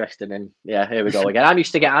quite interesting. And yeah, here we go again. I'm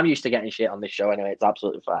used to getting shit on this show anyway. It's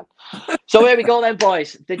absolutely fine. So here we go then,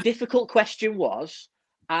 boys. The difficult question was,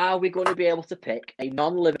 are we going to be able to pick a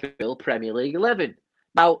non-Liverpool Premier League 11?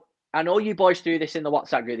 Now, I know you boys threw this in the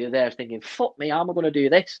WhatsApp group the other day. I was thinking, fuck me, how am I going to do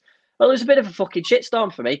this? Well, it was a bit of a fucking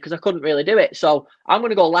shitstorm for me, because I couldn't really do it. So I'm going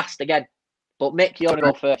to go last again. But Mick, you're going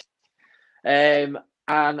to go first. And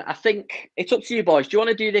I think it's up to you, boys. Do you want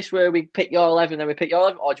to do this where we pick your 11, then we pick your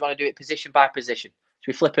 11, or do you want to do it position by position?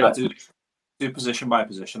 Should we flip it up? Do position by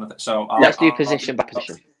position. So let's do position by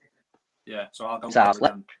position. Yeah, so I'll go.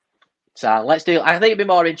 So let's do. I think it'd be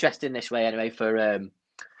more interesting this way anyway for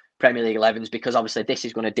Premier League 11s, because obviously this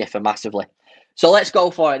is going to differ massively. So let's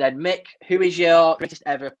go for it then. Mick, who is your greatest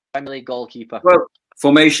ever Premier League goalkeeper? Well,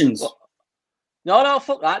 formations. No,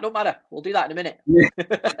 fuck that. Don't matter. We'll do that in a minute.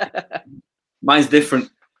 Yeah. Mine's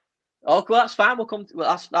different. Oh, well, that's fine. We'll come.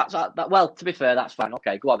 Well, to be fair, that's fine.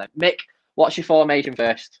 Okay, go on then. Mick, what's your formation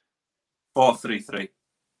first? 4-3-3.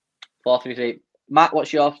 4-3-3. Matt,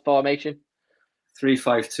 what's your formation?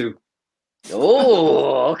 3-5-2.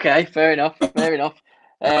 Oh, okay. Fair enough. No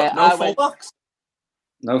fullbacks.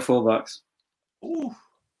 No fullbacks. Ooh,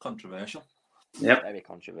 controversial. Yep. Very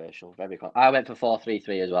controversial. I went for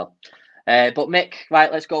 4-3-3 as well. But Mick,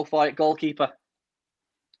 right, let's go for it. Goalkeeper.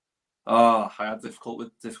 Oh, I had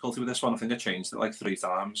difficulty with this one. I think I changed it like 3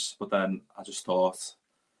 times, but then I just thought,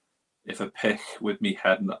 if I pick with me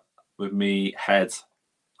head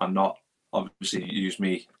and not obviously use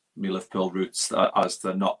me Liverpool roots as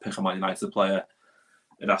the not pick a Man United player,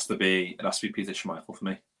 it has to be Peter Schmeichel for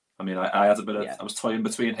me. I mean, I had a bit of I was toying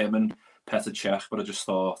between him and Petr Cech, but I just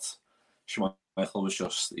thought Schmeichel was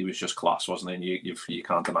just class, wasn't he? And you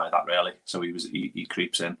can't deny that really. So he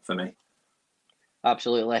creeps in for me.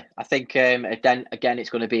 Absolutely. I think again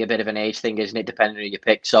it's going to be a bit of an age thing, isn't it? Depending on who you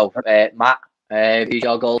pick. So Matt, who's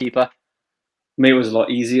your goalkeeper? For me, it was a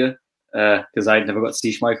lot easier because I'd never got to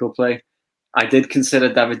see Schmeichel play. I did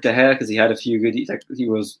consider David De Gea because he had a few good. He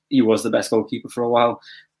was the best goalkeeper for a while,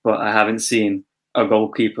 but I haven't seen a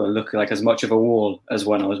goalkeeper look like as much of a wall as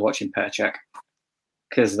when I was watching Petr Cech,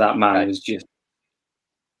 because that man was just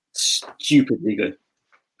stupidly good.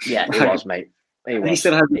 Yeah, he was, mate. He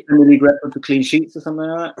still has the Premier League record for clean sheets or something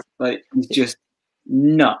like that. Like, he's just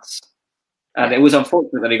nuts. And it was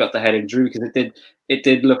unfortunate that he got the head injury, because it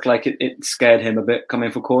did look like it scared him a bit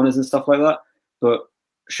coming for corners and stuff like that. But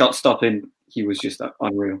shot stopping, he was just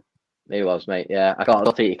unreal. He was, mate. Yeah, I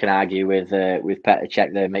don't think you can argue with Petr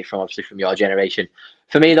Cech there, mate. Obviously from your generation.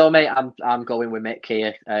 For me though, mate, I'm going with Mick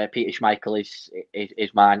here. Peter Schmeichel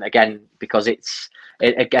is mine again, because it's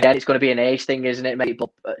going to be an age thing, isn't it, mate? But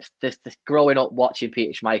the growing up watching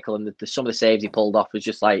Peter Schmeichel and some of the saves he pulled off was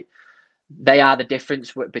just like, they are the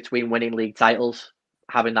difference between winning league titles.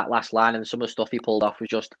 Having that last line, and some of the stuff he pulled off was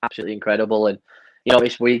just absolutely incredible. And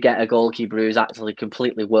if we get a goalkeeper who's actually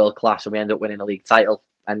completely world class and we end up winning a league title,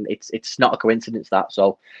 and it's not a coincidence that.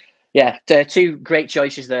 So, yeah, two great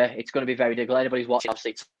choices there. It's going to be very difficult. Anybody's watching,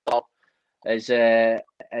 obviously, Tom has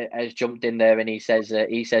jumped in there, and he says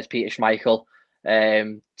Peter Schmeichel.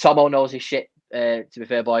 Tomo knows his shit. To be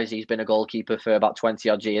fair, boys, he's been a goalkeeper for about 20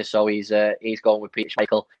 odd years, so he's going with Peter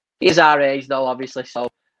Schmeichel. He's our age, though, obviously, so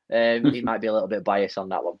he might be a little bit biased on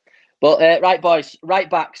that one. But right, boys, right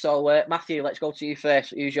back. So Matthew, let's go to you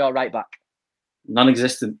first. Who's your right back?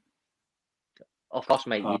 Non-existent. Of course,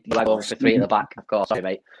 mate. You are going for three at the back. Of course, sorry,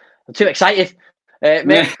 mate. I'm too excited.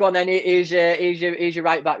 Mate, go on then. Who's your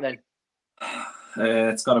right back then?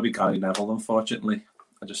 It's got to be Gary Neville, unfortunately.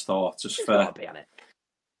 I just thought, just for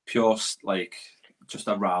pure, like, just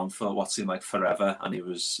around for what seemed like forever, and he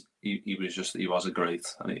was a great,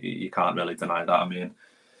 and you can't really deny that. I mean,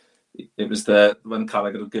 it was when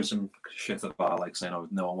Carragher gives him shit about, like, saying, "Oh,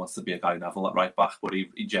 no one wants to be a Gary Neville at right back," but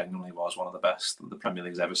he genuinely was one of the best the Premier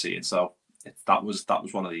League's ever seen. So that was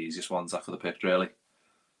one of the easiest ones after the pick, really.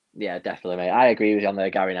 Yeah, definitely, mate. I agree with you on there.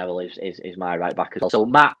 Gary Neville is my right back as well. So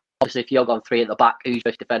Matt, obviously, if you're going three at the back, who's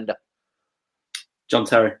first defender? John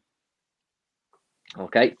Terry.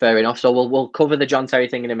 Okay, fair enough. So we'll cover the John Terry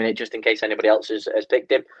thing in a minute, just in case anybody else has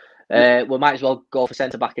picked him. We might as well go for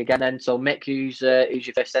centre back again then. So Mick, who's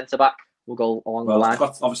your first centre back? We'll go along the line.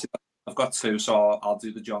 I've got two, so I'll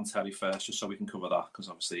do the John Terry first, just so we can cover that, because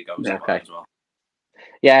obviously he goes as well.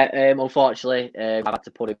 Yeah, unfortunately, I've had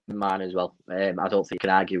to put him in mine as well. I don't think you can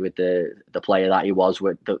argue with the player that he was,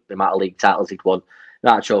 with the amount of league titles he'd won,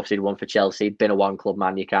 that trophy he'd won for Chelsea. He'd been a one club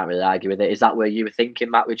man. You can't really argue with it. Is that where you were thinking,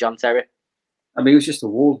 Matt, with John Terry? I mean, he was just a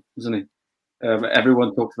wall, wasn't he?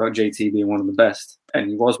 Everyone talked about JT being one of the best, and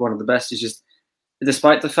he was one of the best. It's just,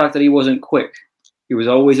 despite the fact that he wasn't quick, he was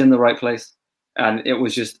always in the right place, and it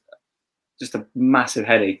was just a massive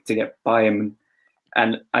headache to get by him.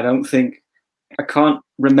 And I can't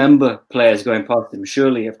remember players going past him.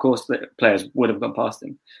 Surely, of course, the players would have gone past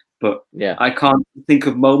him, but yeah, I can't think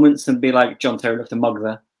of moments and be like, John Terry left a mug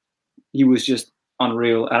there. He was just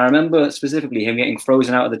unreal. And I remember specifically him getting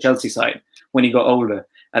frozen out of the Chelsea side when he got older,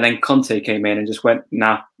 and then Conte came in and just went,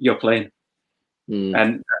 "Nah, you're playing."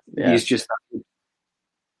 And he's just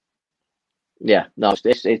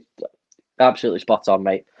it's absolutely spot on,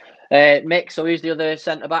 mate. Mick, so who's the other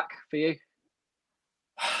centre back for you?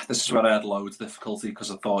 This is where I had loads of difficulty,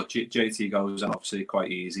 because I thought JT goes, and obviously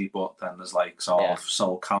quite easy, but then there's like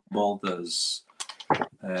Sol Campbell, there's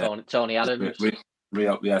Tony Adams,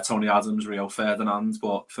 Tony Adams, Rio Ferdinand,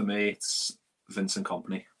 but for me it's Vincent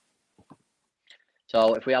Kompany.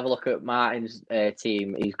 So if we have a look at Martin's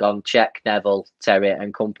team, he's gone Cech, Neville, Terry,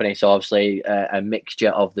 and Kompany. So obviously a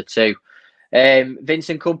mixture of the two.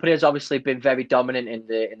 Vincent Kompany has obviously been very dominant in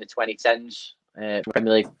the 2010s from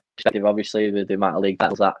Premier League perspective. Obviously, with the amount of league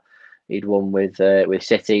titles that he'd won with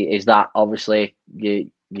City, is that obviously you're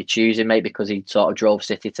choosing, mate, because he sort of drove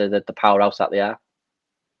City to the powerhouse that they are?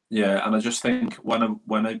 Yeah, and I just think when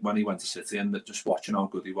he went to City and just watching how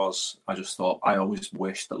good he was, I just thought, I always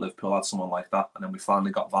wished that Liverpool had someone like that. And then we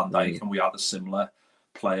finally got Van Dijk, and we had a similar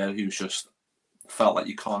player who's just felt like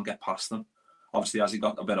you can't get past them. Obviously, as he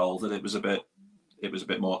got a bit older, it was a bit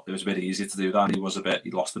easier to do that. He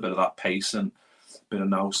lost a bit of that pace and a bit of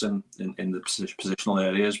nous in the positional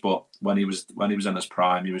areas. But when he was in his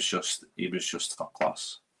prime, he was just top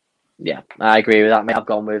class. Yeah, I agree with that, mate. I've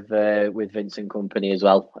gone with Vincent Kompany as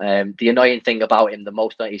well. The annoying thing about him, the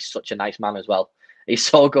most, he's such a nice man as well. He's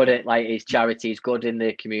so good at like his charity. He's good in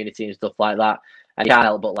the community and stuff like that. And you can't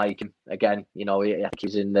help but like him. Again,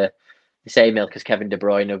 he's in the same ilk as Kevin De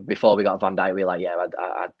Bruyne. Before we got Van Dijk, we were like, yeah,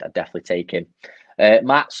 I'd definitely take him.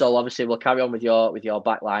 Matt, so obviously we'll carry on with your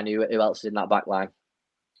back line. Who else is in that back line?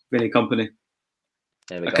 Vinny Kompany.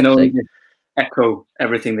 I can only echo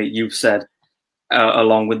everything that you've said.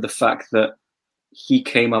 Along with the fact that he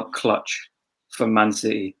came up clutch for Man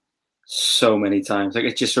City so many times. Like,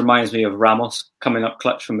 it just reminds me of Ramos coming up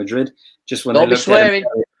clutch for Madrid. Just when Don't they be looked at him, swearing.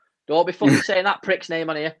 Don't be fucking saying that prick's name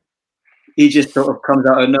on here. he just sort of comes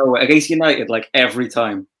out of nowhere against United, like every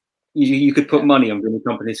time. You could put money on Vinny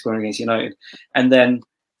Kompany scoring against United. And then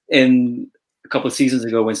in a couple of seasons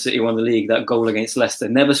ago when City won the league, that goal against Leicester,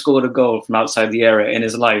 never scored a goal from outside the area in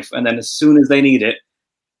his life. And then as soon as they need it,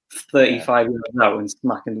 35 years out and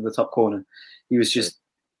smack into the top corner. He was just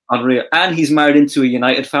unreal. And he's married into a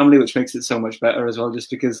United family, which makes it so much better as well, just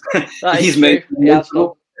because he's made...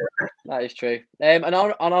 That is true. An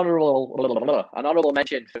honourable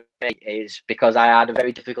mention for me is because I had a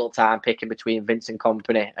very difficult time picking between Vincent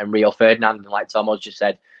Kompany and Rio Ferdinand. And like Thomas just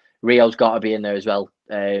said, Rio's got to be in there as well.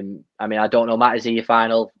 I mean, I don't know, Matt, is he your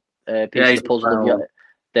final piece of the puzzle?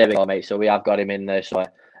 There we go, mate. So we have got him in there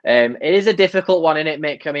somewhere. It is a difficult one, isn't it,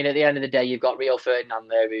 Mick? I mean, at the end of the day, you've got Rio Ferdinand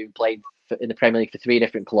there who played in the Premier League for 3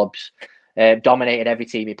 different clubs, dominated every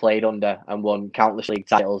team he played under and won countless league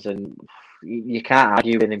titles. And you can't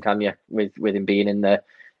argue with him, can you? With him being in there,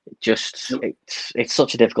 it's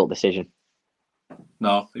such a difficult decision.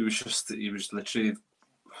 No, he was literally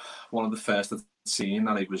one of the first I've seen,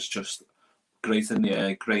 and he was just great in the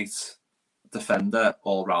air, great defender,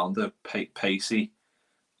 all rounder, pacey,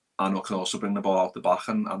 and could also bring the ball out the back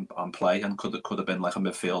and play, and could have been like a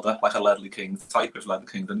midfielder, like a Ledley King type. If Ledley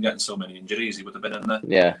King didn't get in so many injuries, he would have been in there.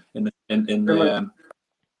 Yeah.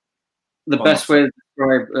 The best way to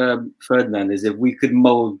describe Ferdinand is if we could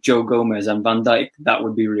mould Joe Gomez and Van Dijk, that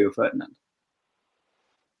would be Rio Ferdinand.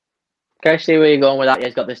 Okay, see where you're going with that.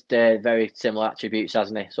 He's got this very similar attributes,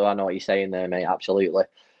 hasn't he? So I know what you're saying there, mate. Absolutely.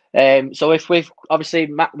 So if we've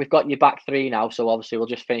got your back 3 now, so obviously we'll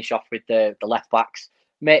just finish off with the left backs.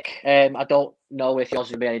 Mick, I don't know if yours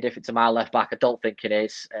is going to be any different to my left back. I don't think it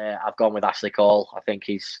is. I've gone with Ashley Cole. I think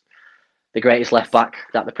he's the greatest left back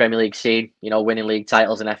that the Premier League's seen. You know, winning league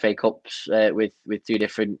titles and FA Cups with 2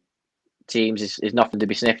 different teams is nothing to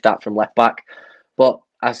be sniffed at from left back. But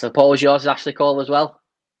I suppose yours is Ashley Cole as well.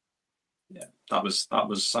 Yeah, that was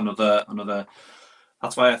another.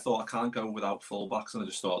 That's why I thought I can't go without fullbacks, and I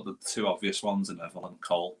just thought the 2 obvious ones are Neville and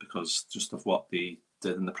Cole, because just of what they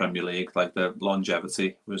did in the Premier League, like the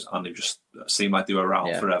longevity was, and they just seemed like they were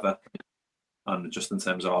around forever. And just in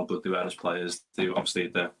terms of how good they were as players, they obviously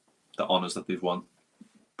the honours that they've won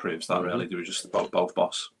proves that really they were just both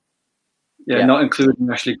boss. Yeah, not including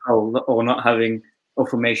Ashley Cole or not having a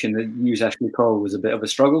formation that used Ashley Cole was a bit of a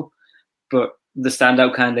struggle. But the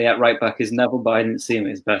standout candidate at right back is Neville, but I didn't see him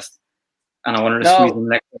at his best. And I wanted to squeeze in the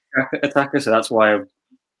next attacker, so that's why I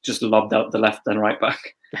just lobbed out the left and right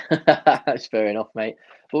back. That's fair enough, mate.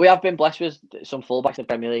 But we have been blessed with some fullbacks in the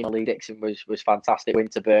Premier League. Lee Dixon was fantastic.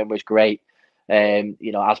 Winterburn was great.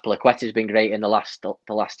 Azpilicueta's been great in the last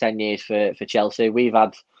 10 years for Chelsea. We've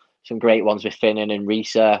had some great ones with Finnan and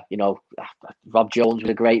Risa. You know, Rob Jones was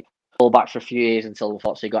a great fullback for a few years until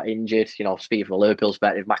unfortunately got injured. You know, speaking from a Liverpool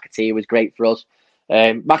perspective, McAtee was great for us.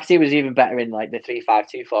 McAtee was even better in like the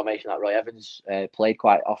 3-5-2 formation that Roy Evans played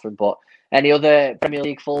quite often. But any other Premier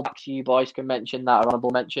League fullbacks you boys can mention that are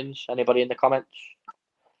honourable mentions? Anybody in the comments?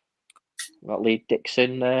 We've got Lee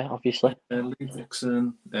Dixon, obviously. Lee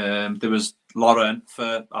Dixon. There was Lauren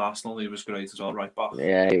for Arsenal. He was great as well, right back.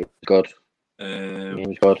 Yeah, he was good. He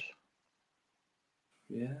was good.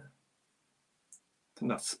 Yeah. I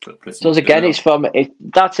think that's pretty so again,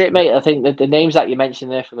 that's it, mate. I think that the names that you mentioned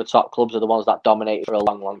there from the top clubs are the ones that dominated for a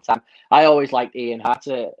long, long time. I always liked Ian Hart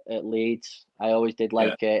at Leeds. I always did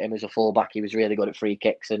like him as a fullback. He was really good at free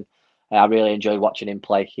kicks, and I really enjoyed watching him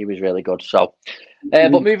play. He was really good. So,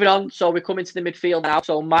 but moving on. So we're coming to the midfield now.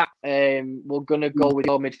 So Matt, we're gonna go with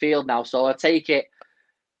your midfield now. So I take it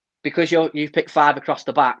because you've picked 5 across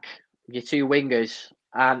the back, your 2 wingers,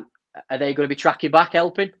 and are they going to be tracking back,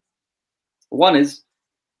 helping? One is.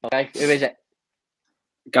 Okay, who is it?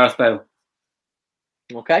 Gareth Bale.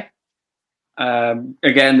 Okay.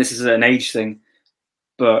 Again, this is an age thing,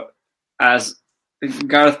 but as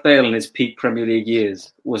Gareth Bale in his peak Premier League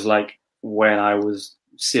years was like when I was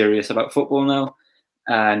serious about football now,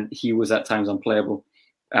 and he was at times unplayable.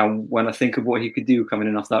 And when I think of what he could do coming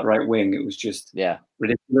in off that right wing, it was just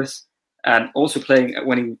ridiculous. And also playing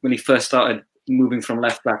when he first started moving from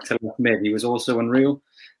left back to left mid, he was also unreal.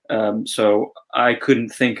 So I couldn't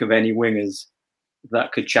think of any wingers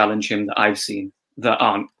that could challenge him that I've seen that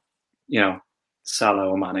aren't, Salah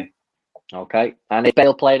or Mane. Okay. And is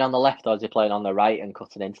Bale playing on the left or is he playing on the right and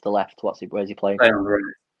cutting into the left? Where's he playing? Playing on the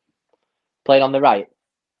right. Playing on the right?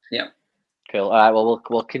 Yeah. Cool. All right. Well,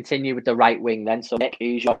 we'll continue with the right wing then. So Nick,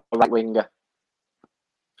 who's your right winger?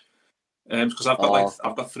 Because I've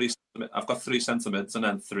got three centre mids and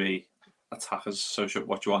then 3 attackers. So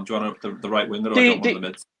what do you want? Do you want the right winger or do you want one of the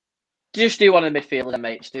mids? Just do one of the midfielders,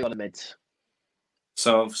 mate. Just do one of the mids.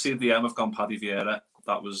 So CDM have gone Paddy Vieira.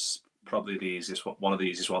 That was probably one of the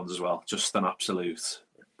easiest ones as well. Just an absolute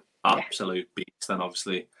beast. And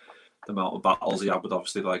obviously the amount of battles he had with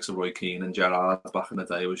obviously the likes of Roy Keane and Gerrard back in the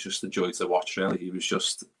day was just a joy to watch, really. He was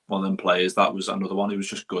just one of them players. That was another one. He was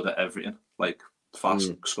just good at everything. Like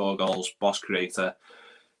fast, score goals, boss creator,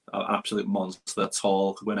 an absolute monster,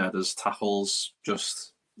 tall, win headers, tackles,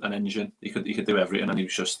 just an engine. He could do everything, and he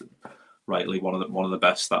was just rightly one of the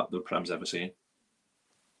best that the Prem's ever seen.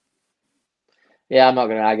 Yeah, I'm not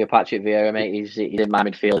going to argue Patrick Vieira, mate. He's in my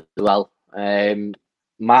midfield as well.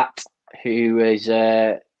 Matt, who's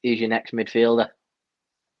your next midfielder?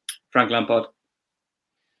 Frank Lampard.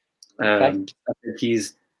 Okay. I think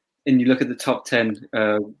he's, and you look at the top 10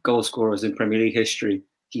 goal scorers in Premier League history,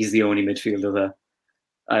 he's the only midfielder there.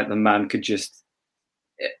 The man could just,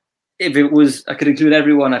 if it was, I could include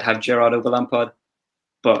everyone, I'd have Gerrard over Lampard,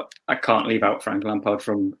 but I can't leave out Frank Lampard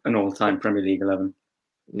from an all-time Premier League 11.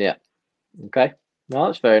 Yeah. Okay. No,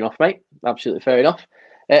 that's fair enough, mate. Absolutely fair enough.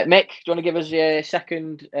 Mick, do you want to give us your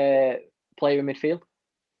second player in midfield?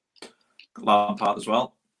 Lampard as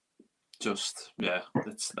well. Just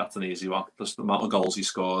that's an easy one. Just the amount of goals he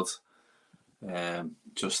scored.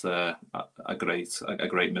 Just a great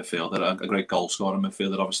midfielder, a great goal scorer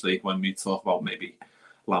midfielder. Obviously, when we talk about maybe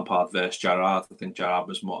Lampard versus Gerrard, I think Gerrard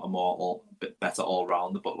was a bit better all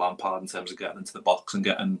rounder, but Lampard in terms of getting into the box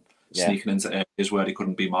and sneaking into areas where he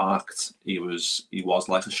couldn't be marked, he was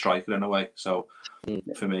like a striker in a way. So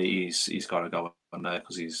for me, he's got to go in there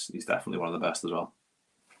because he's definitely one of the best as well.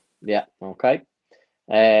 Yeah. Okay.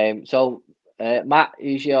 So Matt,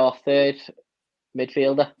 who's your third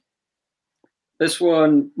midfielder? This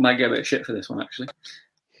one might get a bit of shit for this one, actually.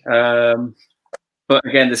 But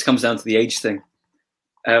again, this comes down to the age thing.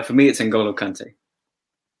 For me, it's N'Golo Kante.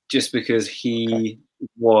 Just because he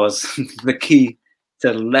was the key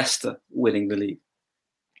to Leicester winning the league.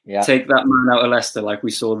 Yeah. Take that man out of Leicester like we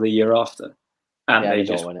saw the year after, and they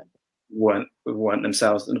just weren't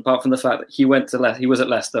themselves. And apart from the fact that he was at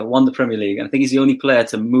Leicester, won the Premier League, and I think he's the only player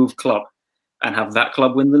to move club and have that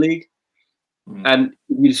club win the league. And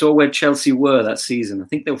you saw where Chelsea were that season. I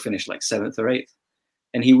think they'll finish like 7th or 8th.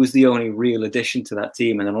 And he was the only real addition to that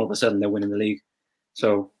team. And then all of a sudden they're winning the league.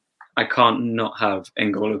 So I can't not have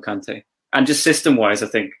N'Golo Kante. And just system-wise, I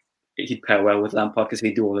think he'd pair well with Lampard because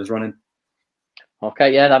he'd do all his running.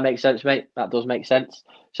 Okay, yeah, that makes sense, mate. That does make sense.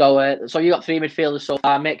 So you got 3 midfielders so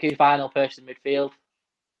far. Mick, who's final person in midfield?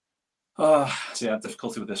 I had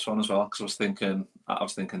difficulty with this one as well because I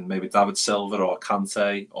was thinking maybe David Silva or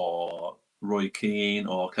Kante or Roy Keane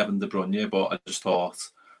or Kevin De Bruyne, but I just thought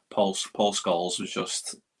Paul Scholes was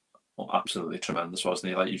just absolutely tremendous, wasn't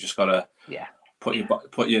he? Like you just got to take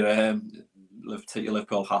your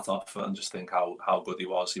Liverpool hat off and just think how good he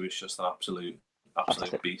was. He was just an absolute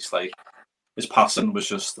beast. Like his passing was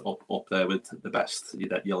just up there with the best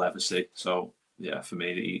that you'll ever see. So yeah, for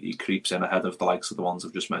me, he creeps in ahead of the likes of the ones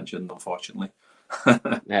I've just mentioned, unfortunately.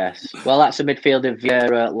 Yes, well, that's a midfield of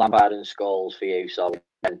Vieira, Lampard, and Scholes for you. So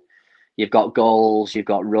you've got goals, you've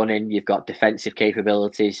got running, you've got defensive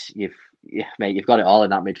capabilities. You've got it all in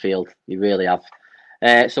that midfield. You really have.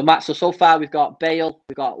 So Matt, so far we've got Bale,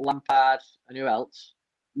 we've got Lampard, and who else?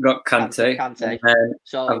 We've got Kante.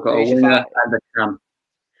 So I've got a winger and a cam.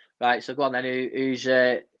 Right, so go on then. Who's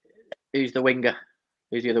the winger?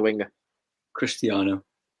 Who's the other winger? Cristiano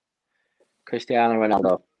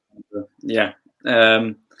Ronaldo. Yeah.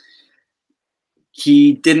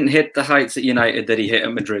 He didn't hit the heights at United that he hit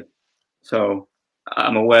at Madrid. So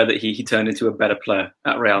I'm aware that he turned into a better player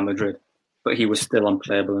at Real Madrid, but he was still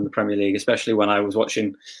unplayable in the Premier League, especially when I was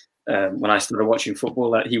watching, when I started watching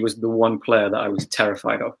football, that he was the one player that I was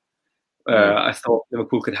terrified of. I thought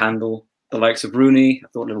Liverpool could handle the likes of Rooney. I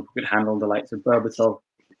thought Liverpool could handle the likes of Berbatov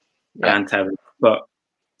and Terry. But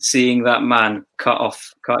seeing that man cut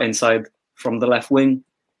inside from the left wing,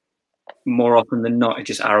 more often than not, it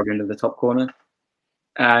just arrowed into the top corner.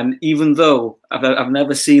 And even though I've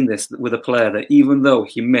never seen this with a player, that even though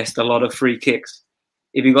he missed a lot of free kicks,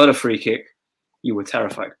 if he got a free kick, you were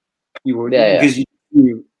terrified. You were because you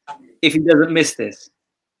knew if he doesn't miss this,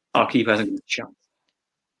 our keeper hasn't got a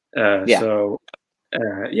chance. So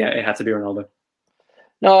it had to be Ronaldo.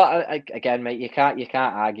 No, again, mate, you can't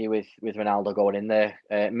argue with Ronaldo going in there.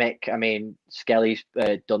 Mick, I mean, Skelly's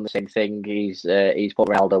done the same thing. He's put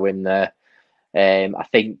Ronaldo in there. I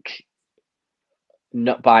think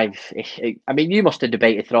not by. I mean, you must have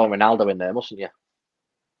debated throwing Ronaldo in there, mustn't you?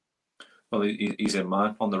 Well, he's in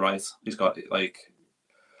mine on the right. He's got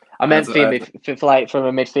I meant for like from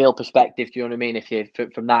a midfield perspective. Do you know what I mean? If you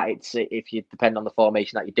from that, it's if you depend on the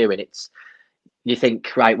formation that you're doing, it's you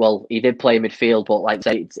think right. Well, he did play midfield, but like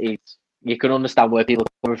say, it's you can understand where people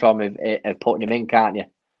are coming from of putting him in, can't you?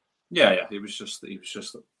 Yeah. He was just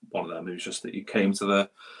one of them. He was just that he came to the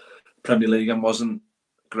Premier League and wasn't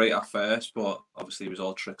great at first, but obviously he was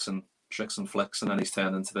all tricks and flicks, and then he's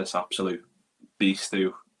turned into this absolute beast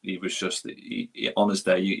who he was just he, on his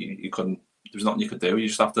day you couldn't. There was nothing you could do. You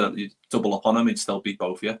just have to double up on him. He'd still beat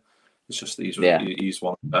both of you. It's just he's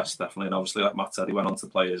one of the best, definitely. And obviously, like Matt said, he went on to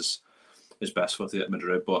play his best footy at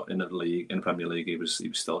Madrid, but in the Premier League, he was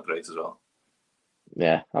still great as well.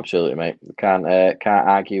 Yeah, absolutely, mate. Can't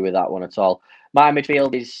argue with that one at all. My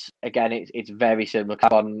midfield is again, it's very similar. I've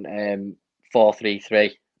gone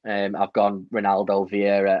 4-3-3. I've gone Ronaldo,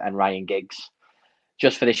 Vieira, and Ryan Giggs.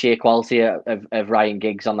 Just for the sheer quality of Ryan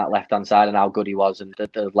Giggs on that left-hand side and how good he was and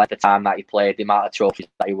the length of time that he played, the amount of trophies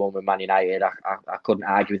that he won with Man United, I couldn't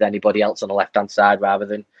argue with anybody else on the left-hand side rather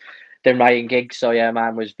than Ryan Giggs. So yeah,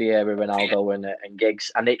 mine was Vieira, Ronaldo and Giggs.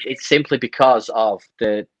 And it's simply because of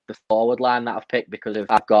the forward line that I've picked, because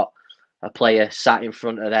I've got a player sat in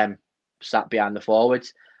front of them, sat behind the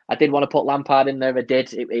forwards. I did want to put Lampard in there, I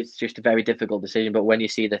did. It's just a very difficult decision, but when you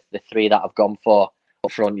see the three that I've gone for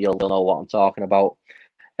up front, you'll know what I'm talking about.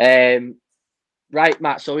 Right,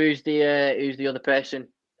 Matt. So who's the other person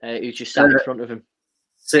who's just sat in front of him?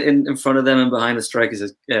 Sitting in front of them and behind the strikers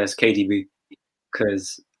is KDB,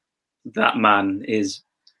 because that man is.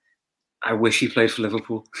 I wish he played for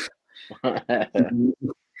Liverpool.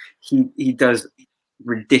 he does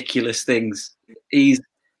ridiculous things. His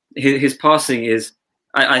passing is.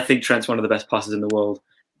 I think Trent's one of the best passers in the world.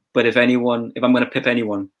 But if I'm going to pip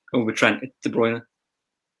anyone over Trent, it's De Bruyne.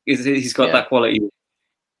 He's got that quality.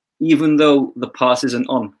 Even though the pass isn't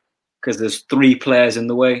on, because there's three players in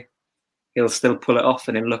the way, he'll still pull it off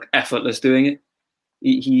and he'll look effortless doing it.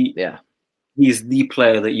 He's the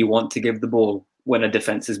player that you want to give the ball when a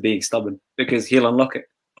defence is being stubborn, because he'll unlock it.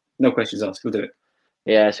 No questions asked, he'll do it.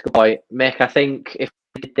 Yeah, it's a good point. Mick, I think if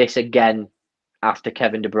we did this again after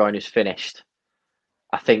Kevin De Bruyne is finished,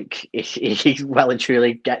 I think he well and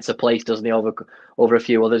truly gets a place, doesn't he, over a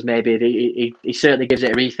few others maybe. He certainly gives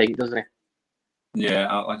it a rethink, doesn't he?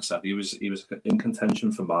 Yeah, like I said, he was in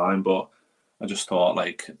contention for mine, but I just thought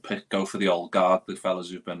go for the old guard, the fellas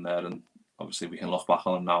who've been there, and obviously we can look back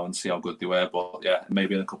on them now and see how good they were. But yeah,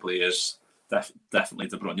 maybe in a couple of years, definitely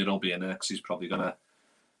De Bruyne will be in there, because he's probably going to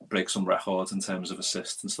break some records in terms of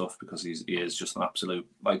assists and stuff, because he is just an absolute,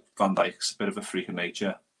 like Van Dijk's a bit of a freak of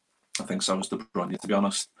nature. I think so was De Bruyne, to be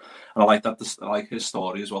honest. And I like that. I like his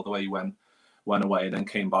story as well, the way he went away and then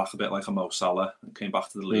came back a bit like a Mo Salah and came back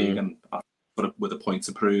to the league and with a point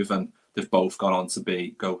to prove, and they've both gone on to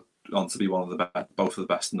be one of the both of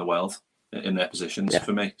the best in the world in their positions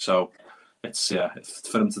for me. So it's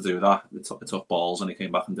for him to do that, it took balls, and he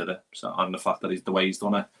came back and did it. So, and the fact that the way he's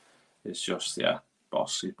done it is just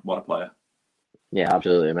boss. What a player. Yeah,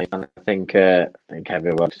 absolutely, mate. I think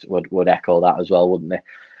everyone would echo that as well, wouldn't they?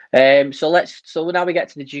 So now we get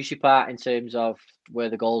to the juicy part in terms of where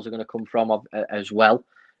the goals are going to come from as well.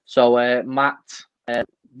 So Matt,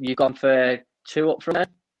 you've gone for 2 up from there?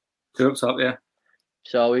 2 up top, yeah.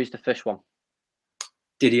 So who's the first one?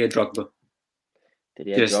 Didier Drogba.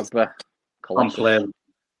 Drogba. Unplayable.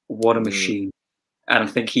 What a machine. And I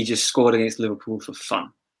think he just scored against Liverpool for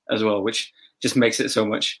fun as well, which just makes it so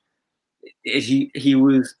much. He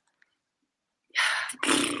was...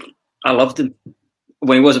 I loved him.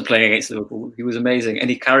 When he wasn't playing against Liverpool, he was amazing. And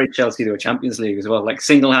he carried Chelsea to a Champions League as well. Like,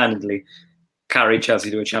 single-handedly carried Chelsea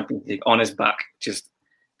to a Champions League on his back. Just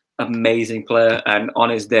amazing player. And on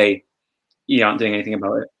his day, you aren't doing anything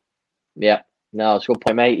about it. Yeah. No, it's a good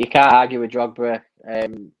point, mate. You can't argue with Drogba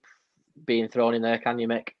being thrown in there, can you,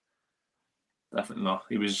 Mick? Definitely not.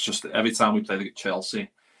 He was just, every time we played against Chelsea,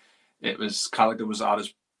 it was, Carragher was at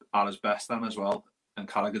his best then as well. And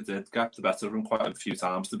Carragher did get the better of him quite a few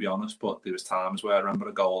times, to be honest. But there was times where I remember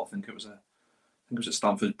a goal. I think it was at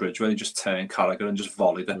Stamford Bridge, where he just turned Carragher and just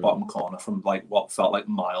volleyed the bottom corner from like what felt like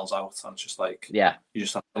miles out. And it's just like, you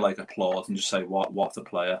just have to like applaud and just say what a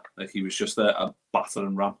player. Like, he was just a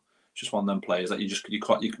battering ram. Just one of them players that you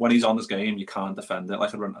when he's on his game, you can't defend it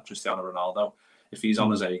like a Cristiano Ronaldo. If he's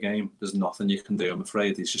on his A game, there's nothing you can do. I'm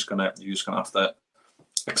afraid you're just gonna have to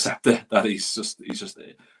accept it, that he's just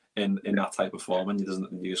in that type of form, and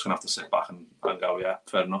you're just gonna have to sit back and go, yeah,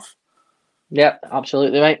 fair enough. Yeah,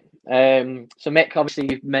 absolutely, mate. So Mick, obviously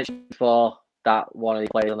you've mentioned before that one of the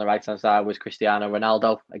players on the right hand side was Cristiano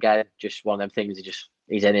Ronaldo. Again, just one of them things.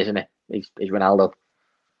 He's in, isn't he? He's Ronaldo.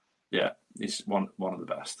 Yeah, he's one of the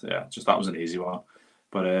best. Yeah, just that was an easy one.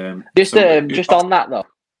 But just on that though,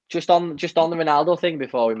 Just on the Ronaldo thing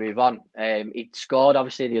before we move on, he scored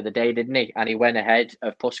obviously the other day, didn't he? And he went ahead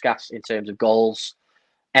of Puskas in terms of goals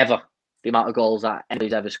ever, the amount of goals that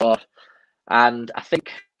anybody's ever scored. And I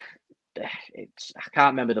think I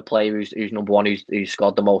can't remember the player who's number one who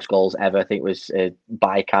scored the most goals ever. I think it was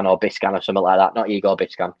Baikan or Biscan or something like that. Not Igor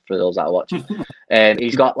Biscan for those that are watching.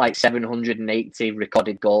 He's got like 780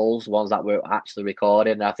 recorded goals, ones that were actually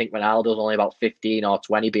recorded. And I think Ronaldo's only about 15 or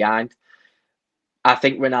 20 behind. I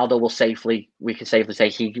think Ronaldo we can safely say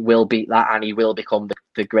he will beat that, and he will become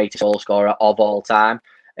the greatest goal scorer of all time.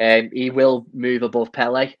 He will move above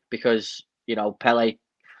Pele because, Pele,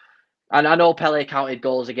 and I know Pele counted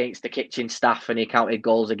goals against the kitchen staff and he counted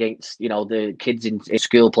goals against, the kids in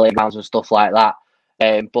school playgrounds and stuff like that.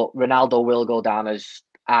 But Ronaldo will go down as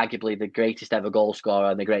arguably the greatest ever goal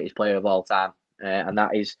scorer and the greatest player of all time. And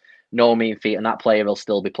that is no mean feat. And that player will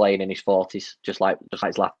still be playing in his 40s, just like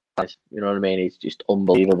Zlatan. You know what I mean? He's just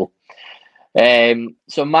unbelievable.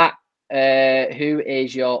 So Matt, who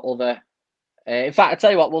is your other? In fact, I'll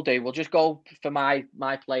tell you what we'll do. We'll just go for my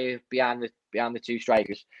player behind the two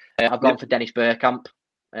strikers. I've gone for Dennis Bergkamp,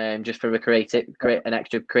 just for an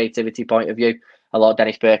extra creativity point of view. I thought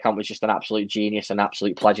Dennis Bergkamp was just an absolute genius, an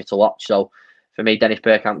absolute pleasure to watch. So for me, Dennis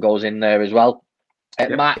Bergkamp goes in there as well.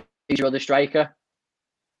 Matt, who's your other striker?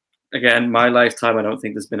 Again, my lifetime, I don't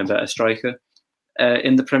think there's been a better striker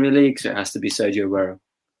in the Premier League, so it has to be Sergio Aguero.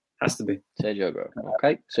 Has to be. Sergio Aguero.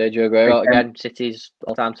 Okay. Sergio Aguero, again, City's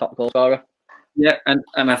all-time top goal scorer. Yeah,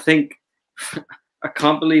 and I think I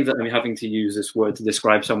can't believe that I'm having to use this word to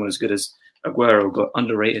describe someone as good as Aguero, but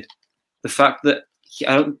underrated. The fact that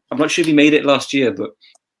I'm not sure if he made it last year, but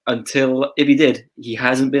if he did, he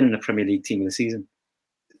hasn't been in a Premier League team of the season.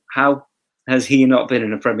 How has he not been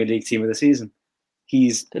in a Premier League team of the season?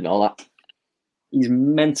 Didn't know that. He's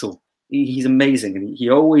mental. He's amazing, and he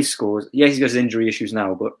always scores. Yes, he's got his injury issues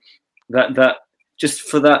now, but that just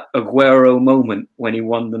for that Aguero moment when he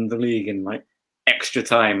won them the league in like extra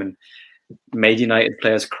time and made United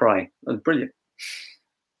players cry. That was brilliant.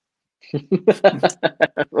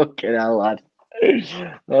 Fucking hell, lad.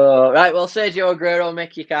 Right, well, Sergio Aguero,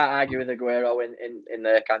 Mick, you can't argue with Aguero in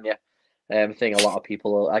there, can you? I think a lot of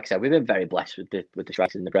people, like I said, we've been very blessed with the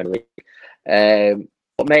strikers in the Premier League.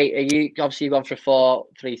 But mate, you've gone for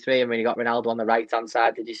 4-3-3, and when you got Ronaldo on the right hand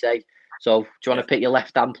side, did you say? So do you want to pick your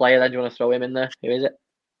left hand player then? Do you want to throw him in there? Who is it?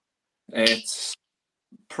 It's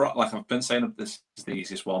like I've been saying, this is the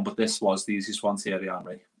easiest one, but this was the easiest one. Thierry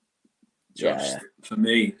Henry. For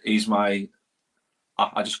me, he's my.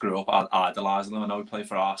 I just grew up idolising him. I know he played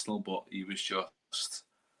for Arsenal, but he was just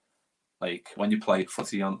like when you played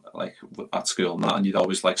footy on at school and you'd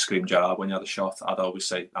always scream Gerrard when you had a shot. I'd always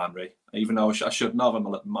say Henry, even though I shouldn't have. I'm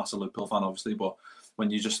a massive Liverpool fan, obviously, but when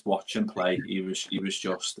you just watch him play, he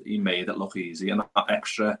made it look easy, and that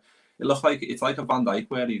extra. It looked like it's like a Van Dijk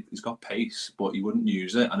where he's got pace, but he wouldn't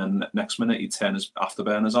use it, and then next minute he'd turn his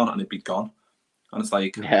afterburners on and it'd be gone. And it's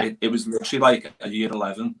like it was literally like a year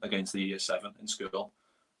 11 against the year 7 in school.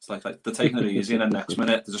 It's like they're taking it easy, and then next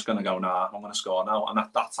minute they're just going to go, nah, I'm going to score now. And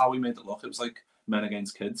that's how he made it look. It was like men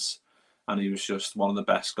against kids. And he was just one of the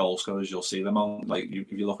best goal scorers you'll see them on.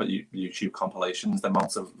 If you look at YouTube compilations, the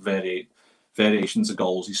amount of variations of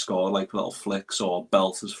goals he scored, like little flicks or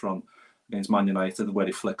belters from against Man United, where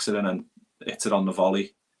he flicks it in and hits it on the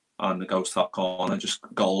volley and it goes to that corner. Just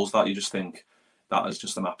goals that you just think, that is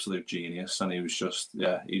just an absolute genius. And he was just,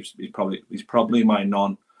 he's probably my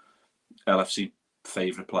non-LFC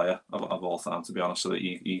favourite player of all time, to be honest. So that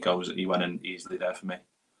he went in easily there for me.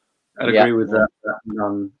 I'd agree with that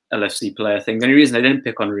non-LFC player thing. The only reason I didn't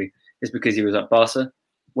pick Henry is because he was at Barca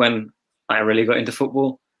when I really got into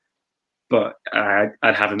football. But I'd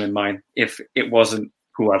have him in mind if it wasn't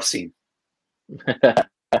who I've seen.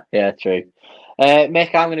 Yeah, true.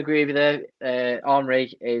 Mick, I'm going to agree with you.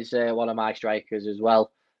 Henry is one of my strikers as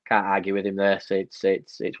well. Can't argue with him there. So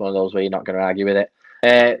it's one of those where you're not going to argue with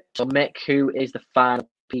it. So Mick, who is the final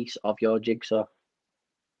piece of your jigsaw?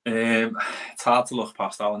 It's hard to look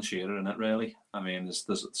past Alan Shearer, isn't it, really? I mean,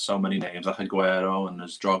 there's so many names like Aguero and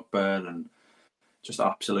there's Drogba and just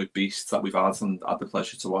absolute beasts that we've had and had the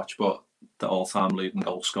pleasure to watch. But the all-time leading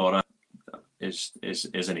goal scorer is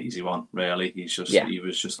an easy one, really. He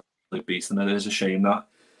was just an absolute beast, and it is a shame that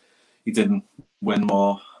he didn't win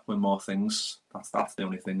more things. That's the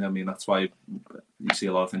only thing. I mean, that's why you see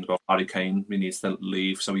a lot of things about Harry Kane. He needs to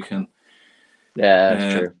leave so he can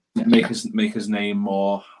that's true. make his name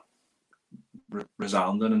more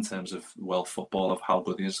resounding in terms of world football, of how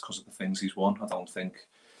good he is because of the things he's won. I don't think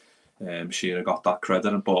Shearer got that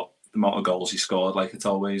credit, but the amount of goals he scored, it's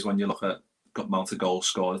always when you look at the amount of goals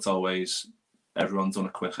scored, it's always everyone's done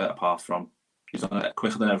it quicker apart from He's done it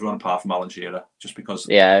quicker than everyone apart from Alan Shearer, just because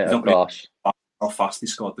of course. How fast he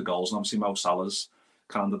scored the goals. And obviously Mo Salah's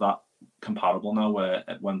kind of that comparable now, where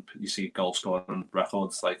when you see goal scoring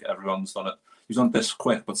records, like everyone's done it. He's done this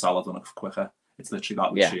quick, but Salah done it quicker. It's literally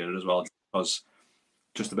that with Shearer as well, because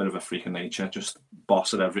just a bit of a freak of nature, just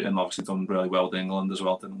boss at everything. Obviously done really well with England as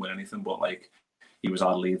well. Didn't win anything, but like he was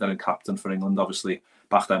our leader and captain for England. Obviously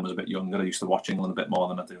back then I was a bit younger. I used to watch England a bit more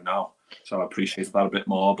than I do now, so I appreciated that a bit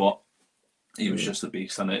more. But he was just a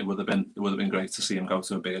beast, and it would have been great to see him go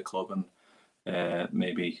to a bigger club and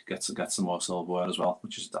maybe get some more silverware as well.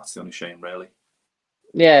 That's the only shame, really.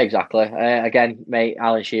 Yeah, exactly. Again, mate,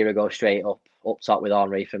 Alan Shearer goes straight up top with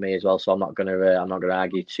Henry for me as well. So I'm not gonna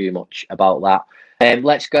argue too much about that.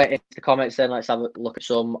 Let's go into the comments then. Let's have a look at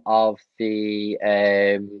some of the.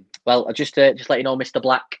 Just let you know, Mr.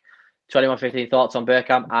 Black, 2115 thoughts on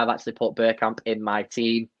Bergkamp. I've actually put Bergkamp in my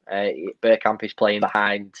team. Bergkamp is playing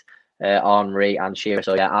behind Henry and Shearer.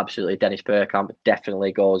 So yeah, absolutely, Dennis Bergkamp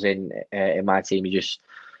definitely goes in my team.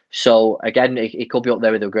 So again, he could be up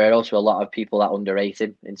there with Aguero. So a lot of people that underrate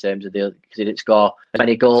him in terms of because he didn't score as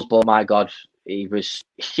many goals. But my God, he was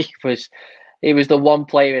the one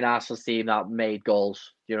player in Arsenal's team that made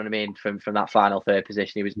goals. You know what I mean? From that final third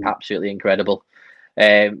position, he was absolutely incredible.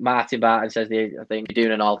 Martin Barton says I think you're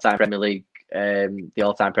doing an all-time Premier League. The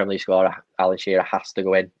all-time Premier League scorer, Alan Shearer, has to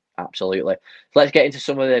go in. Absolutely. So let's get into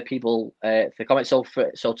some of the people the comments. So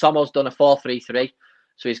Tomo's done a 4-3-3.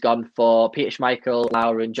 So he's gone for Peter Schmeichel,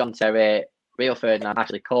 Lauren, John Terry, Rio Ferdinand,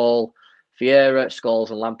 Ashley Cole, Vieira,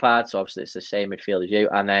 Scholes and Lampard. So obviously it's the same midfield as you.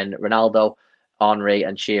 And then Ronaldo, Henry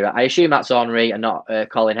and Shearer. I assume that's Henry and not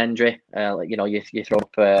Colin Hendry. You throw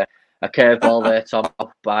up a curveball there, Tom,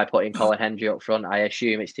 by putting Colin Hendry up front. I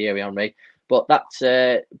assume it's Thierry Henry. But that's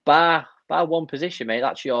bar one position, mate.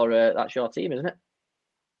 That's your team, isn't it?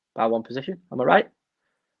 Bar one position. Am I right?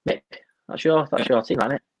 Nick, that's your team,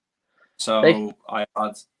 isn't it? So hey. I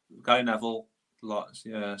had Gary Neville, lots,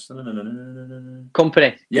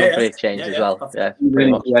 Company changed as well. Yeah,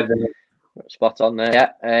 pretty much. Spot on there.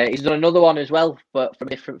 Yeah, he's done another one as well, but from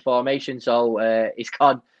a different formation. So he's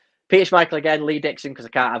gone Peter Schmeichel again, Lee Dixon because I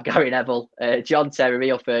can't have Gary Neville, John Terry,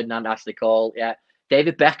 Rio Ferdinand, Ashley Cole. Yeah,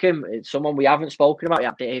 David Beckham, it's someone we haven't spoken about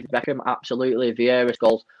yet. David Beckham, absolutely. Vieira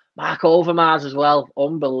goals. Mark Overmars as well,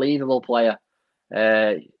 unbelievable player.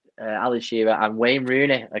 Alan Shearer and Wayne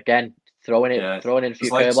Rooney again. Throwing in a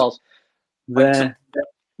few curveballs.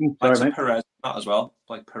 Perez as well,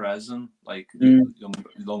 like Perez and like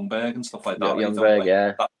Ljungberg and stuff like that.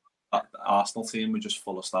 Ljungberg, that Arsenal team were just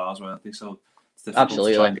full of stars, weren't they? So it's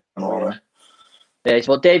absolutely. Yeah,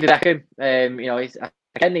 well, David Beckham,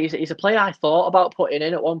 he's a player I thought about putting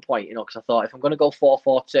in at one point, because I thought if I'm going to go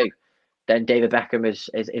 4-4-2, then David Beckham is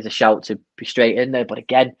a shout to be straight in there. But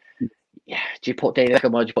again, do you put David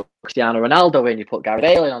Beckham or do you put Cristiano Ronaldo in? You put Gareth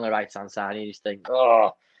Bale in on the right hand side, and you just think,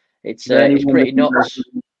 it's pretty nuts.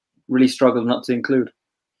 Really struggled not to include.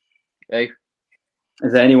 Who?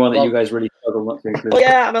 Is there anyone that you guys really struggle not to include? Well,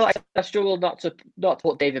 yeah, I struggled not to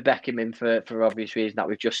put David Beckham in for obvious reasons that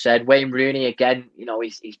we've just said. Wayne Rooney again,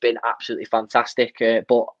 he's been absolutely fantastic.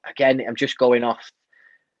 But again, I'm just going off.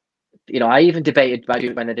 I even debated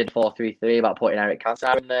when I did 4-3-3 about putting Eric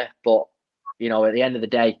Cantona in there, but at the end of the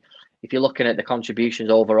day, if you're looking at the contributions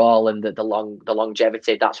overall and the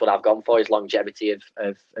longevity, that's what I've gone for, is longevity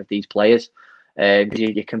of these players.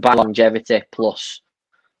 You combine longevity plus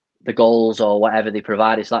the goals or whatever they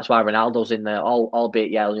provided. So that's why Ronaldo's in there, albeit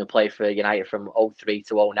he only played for United from 03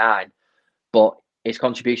 to 09. But his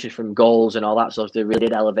contributions from goals and all that stuff, they really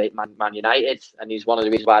did elevate Man United. And he's one of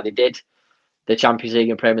the reasons why they did the Champions League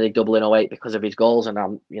and Premier League double in 08 because of his goals.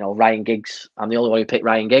 And Ryan Giggs, I'm the only one who picked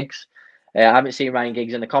Ryan Giggs. I haven't seen Ryan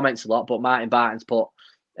Giggs in the comments a lot, but Martin Barton's put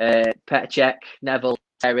Petr Cech, Neville,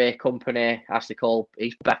 Terry, Company, Ashley Cole,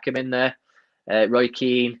 he's Beckham in there. Roy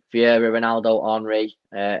Keane, Vieira, Ronaldo, Henry,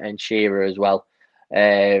 and Shearer as well.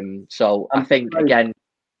 So I think, again,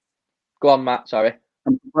 go on, Matt, sorry.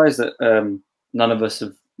 I'm surprised that none of us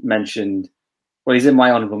have mentioned, well, he's in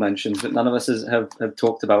my honourable mentions, but none of us have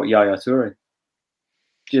talked about Yaya Toure.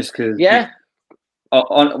 Just because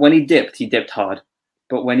when he dipped hard.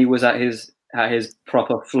 But when he was at his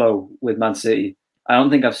proper flow with Man City, I don't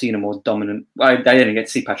think I've seen a more dominant. I didn't get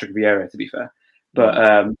to see Patrick Vieira, to be fair, but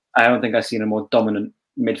I don't think I've seen a more dominant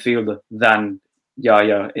midfielder than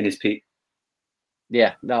Yaya in his peak.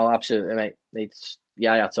 Yeah, no, absolutely, mate. It's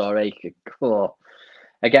Yaya Toure. Oh.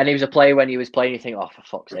 Again, he was a player when he was playing. You think, for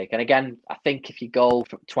fuck's sake. And again, I think if you go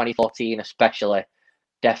from 2014, especially,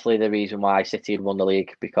 definitely the reason why City had won the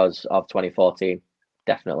league because of 2014.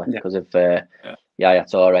 Definitely because of Yaya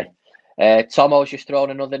Toure. Tomo's just thrown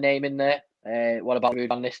another name in there. What about Ruud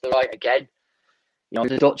van Nistelrooy again? You know,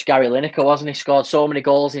 the Dutch Gary Lineker, wasn't he? Scored so many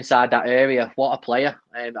goals inside that area. What a player!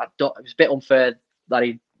 It was a bit unfair that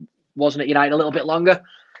he wasn't at United a little bit longer,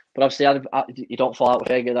 but obviously, you don't fall out with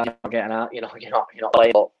figure that you're not getting out. You know, you're not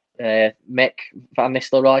playing. But Mick van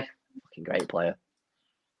Nistelrooy, fucking great player.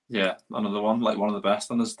 Yeah, another one, like one of the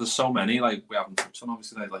best. And there's so many, like we haven't touched on,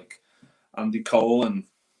 obviously, like Andy Cole and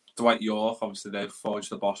Dwight York, obviously they've forged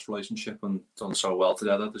the boss relationship and done so well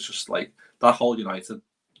together. There's just like that whole United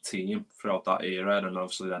team throughout that era, and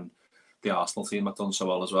obviously then the Arsenal team have done so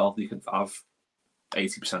well as well. You could have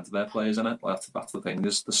 80% of their players in it. That's the thing.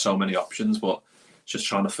 There's so many options, but just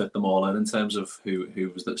trying to fit them all in terms of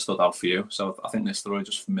who was that stood out for you. So I think Nistelrooy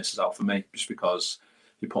just misses out for me, just because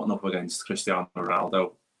you're putting up against Cristiano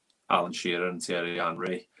Ronaldo, Alan Shearer and Thierry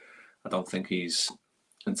Henry. I don't think he's,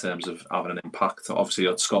 in terms of having an impact. Obviously,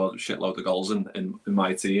 I'd scored a shitload of goals in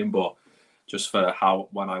my team, but just for how,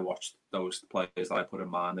 when I watched those players that I put in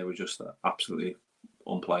mind, they were just absolutely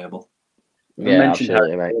unplayable. Yeah,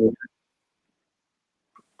 absolutely, mate.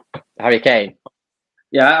 Harry Kane.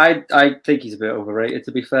 Yeah, I think he's a bit overrated,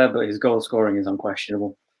 to be fair, but his goal scoring is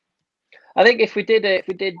unquestionable. I think if we did,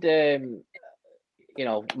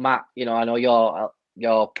 Matt, I know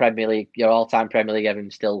your Premier League, your all-time Premier League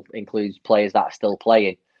even still includes players that are still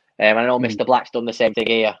playing. I know Mr. Black's done the same thing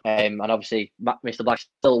here, and obviously Mr. Black's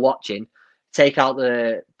still watching. Take out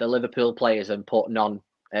the Liverpool players and put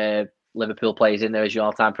non-Liverpool players in there as your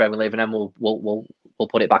all-time Premier League, and then we'll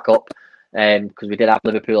put it back up. Because we did have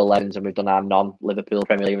Liverpool 11s and we've done our non-Liverpool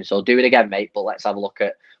Premier League. So do it again, mate. But let's have a look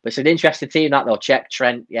at. But it's an interesting team that though. Check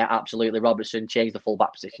Trent, yeah, absolutely. Robertson changed the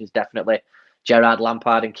full-back positions definitely. Gerrard,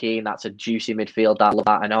 Lampard, and Keane. That's a juicy midfield. I love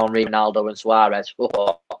that. And Henry, Ronaldo, and Suarez.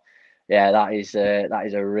 Oh, yeah, that is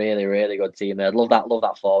a really, really good team there. Love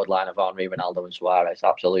that forward line of Henry, Ronaldo, and Suarez.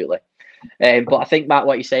 Absolutely. But I think, Matt,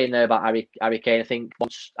 what you're saying there about Harry Kane. I think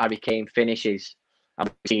once Harry Kane finishes. And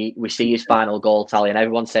we see his final goal tally, and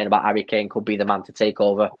everyone's saying about Harry Kane could be the man to take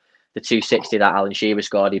over the 260 that Alan Shearer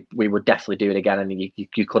scored. We would definitely do it again, and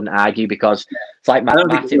you couldn't argue, because it's like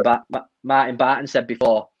Martin Barton said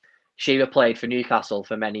before. Shearer played for Newcastle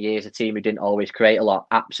for many years, a team who didn't always create a lot.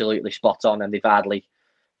 Absolutely spot on, and they hardly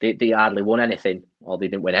won anything, or they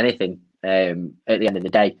didn't win anything at the end of the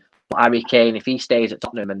day. But Harry Kane, if he stays at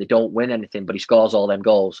Tottenham and they don't win anything, but he scores all them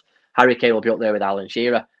goals, Harry Kane will be up there with Alan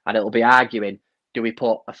Shearer, and it'll be arguing. Do we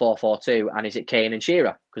put a 4-4-2 and is it Kane and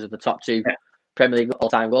Shearer because of the top two Premier League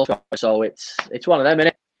all-time goals? So it's one of them,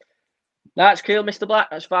 innit? That's cool, Mr. Black.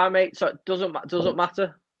 That's fine, mate. So it doesn't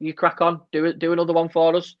matter. You crack on. Do another one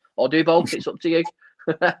for us, or do both. It's up to you.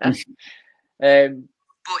 But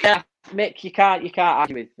yeah, Mick, you can't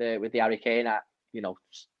argue with the Harry Kane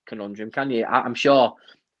conundrum, can you? I'm sure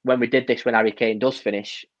when we did this, when Harry Kane does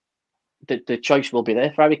finish, the choice will be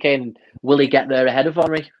there for Harry Kane. Will he get there ahead of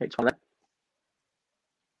Henry? It's one of them.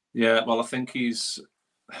 Yeah, well, I think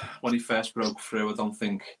when he first broke through, I don't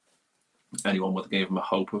think anyone would have gave him a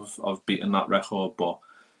hope of beating that record. But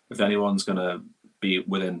if anyone's going to be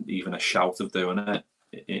within even a shout of doing it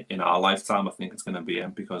in our lifetime, I think it's going to be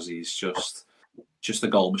him, because he's just a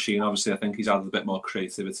goal machine. Obviously, I think he's added a bit more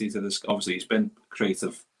creativity to this. Obviously, he's been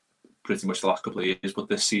creative pretty much the last couple of years, but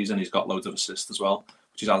this season he's got loads of assists as well,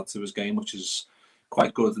 which he's added to his game, which is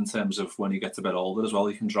quite good in terms of when he gets a bit older as well.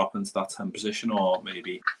 He can drop into that 10 position, or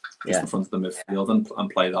maybe just in front of the midfield and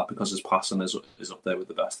play that, because his passing is up there with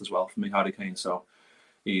the best as well for me, Harry Kane. So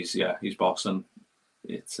he's boss, and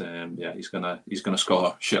it's he's gonna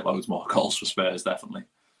score shitloads more goals for Spurs, definitely.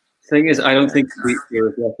 Thing is, I don't think he'll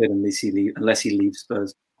regret it unless he leaves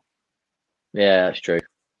Spurs. Yeah, that's true.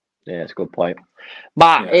 Yeah, that's a good point.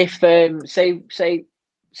 Matt, if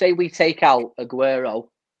say we take out Aguero,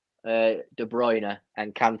 De Bruyne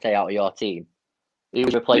and Kante out of your team, who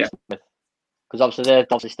would you replace them with? Because obviously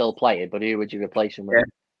they're still playing, but who would you replace them with? Yeah.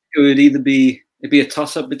 It would it'd be a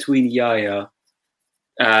toss-up between Yaya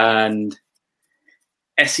and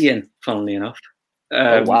Essien, funnily enough.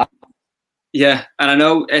 Oh, wow. Yeah, and I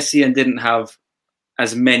know Essien didn't have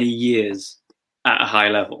as many years at a high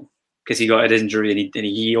level because he got an injury and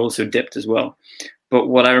he also dipped as well. But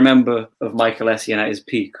what I remember of Michael Essien at his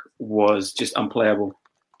peak was just unplayable.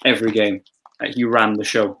 Every game, he ran the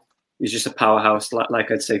show. He's just a powerhouse, like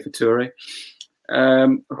I'd say for Toure.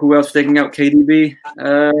 Who else taking out KDB?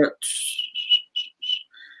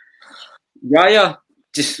 Yaya,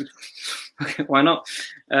 just why not?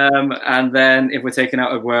 And then if we're taking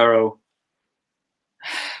out Aguero,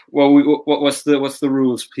 well, what's the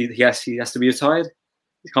rules? He has to be retired.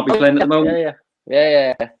 He can't be playing at the moment.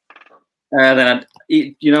 Yeah. Then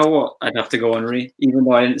you know what? I'd have to go Henry, even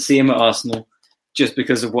though I didn't see him at Arsenal, just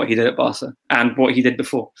because of what he did at Barca and what he did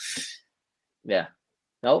before. Yeah.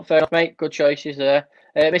 No, fair enough, mate. Good choices there.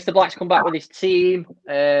 Mr. Black's come back with his team.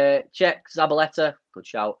 Check Zabaleta, good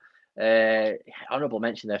shout. Honourable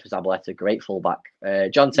mention there for Zabaleta, great fullback.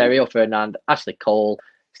 John Terrio, Ferdinand, Ashley Cole.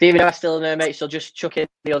 Stephen Gerrard's still in there, mate, so just chuck in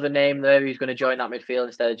the other name there who's going to join that midfield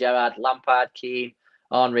instead of Gerrard. Lampard, Keane,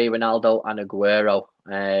 Henry, Ronaldo and Aguero.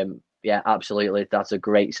 Yeah, absolutely. That's a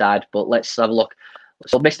great side. But let's have a look.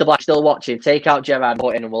 So Mr. Black's still watching. Take out Gerrard,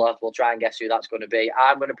 put in, and we'll try and guess who that's going to be.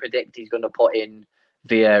 I'm going to predict he's going to put in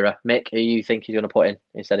Vieira. Mick, who you think he's going to put in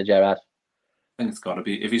instead of Gerrard? I think it's got to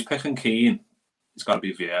be, if he's picking Keane, it's got to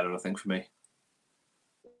be Vieira, I think, for me.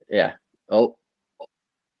 Yeah. Oh,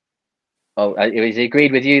 he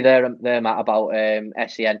agreed with you there, Matt, about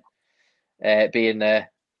SEN being there.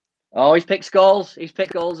 Oh, he's picked Scholes. He's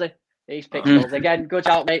picked Golesy. Again, good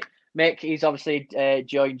shout, mate. Mick, he's obviously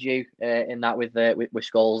joined you in that with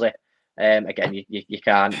Scholesy. Again, you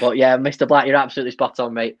can't. But yeah, Mr. Black, you're absolutely spot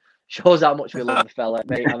on, mate. Shows how much we love the fella,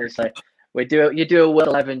 mate. Honestly, you do a Will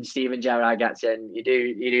 11, Steven Gerrard gets in. You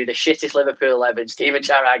do the shittest Liverpool 11, Steven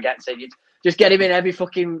Gerrard gets in. You just get him in every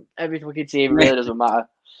fucking team. It really doesn't matter.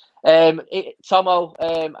 Tomo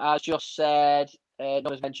has just said. No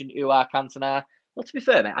one's mentioned Uar Cantona. Well, to be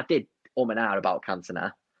fair, mate, I did and ah about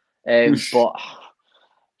Cantona, but.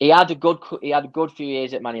 He had a good few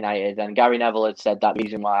years at Man United, and Gary Neville had said that the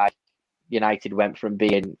reason why United went from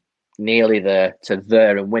being nearly there to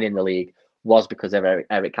there and winning the league was because of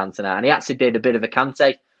Eric Cantona. And he actually did a bit of a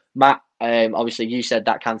Kante. Matt, obviously you said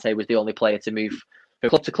that Kante was the only player to move from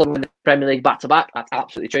club to club in the Premier League back-to-back. That's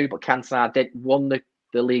absolutely true, but Cantona won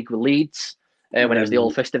the league with Leeds when it was the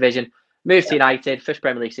old First Division. Moved to United, first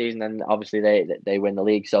Premier League season, and obviously they win the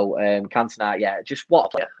league. So Cantona, yeah, just what a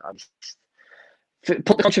player. Put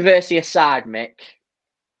the controversy aside, Mick.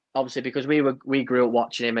 Obviously, because we grew up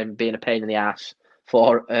watching him and being a pain in the ass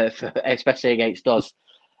for especially against us.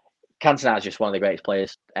 Cantona is just one of the greatest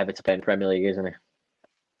players ever to play in the Premier League, isn't he?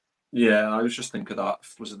 Yeah, I was just thinking that.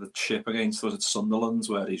 Was it the chip against Sunderland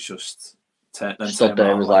where he's just stood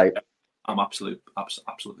there and was like, "I'm absolutely yeah."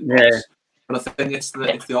 boss. But I think it's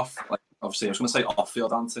the off. Like, obviously, I was going to say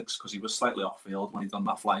off-field antics because he was slightly off-field when he done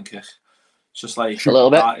that flying kick. It's just like a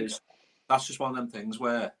little bit. That's just one of them things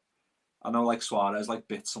where I know like Suarez like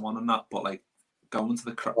bit someone and that, but like going to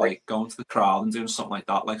the crowd and doing something like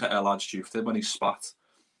that, like El Hadji Diouf did when he spat.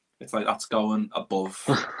 It's like that's going above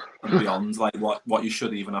and beyond like what you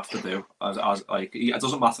should even have to do. As like it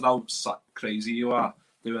doesn't matter how crazy you are,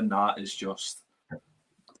 doing that is just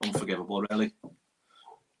unforgivable, really.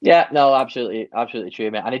 Yeah, no, absolutely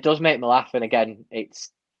true, mate. And it does make me laugh. And again,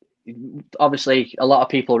 it's obviously a lot of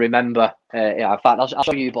people remember. In fact, I'll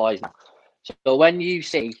show you boys now. So when you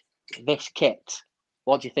see this kit,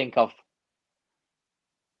 what do you think of?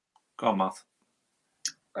 Go on, Matt.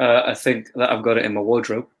 I think that I've got it in my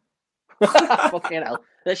wardrobe. Fucking hell.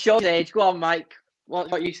 Let's show the age. Go on, Mike.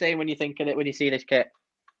 What are you saying when you think of it, when you see this kit?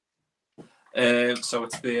 So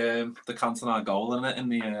it's the Cantona goal in it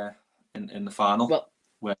in the final. Well,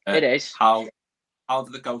 where, it is. How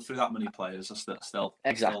did it go through that many players? Still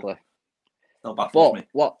exactly. Still baffles me.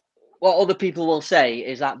 What other people will say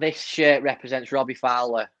is that this shirt represents Robbie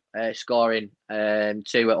Fowler scoring 2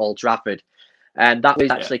 at Old Trafford, and that was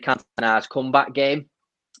actually Cantona's comeback game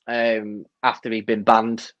after he'd been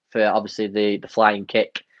banned for obviously the flying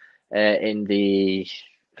kick in the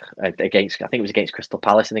against, I think it was against Crystal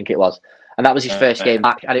Palace, I think it was, and that was his first game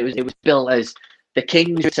back, and it was built as the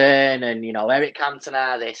King's return, and Eric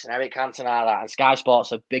Cantona this and Eric Cantona that, and Sky Sports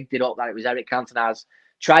have bigged it up that it was Eric Cantona's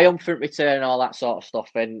triumphant return and all that sort of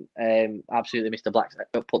stuff, and absolutely Mr. Black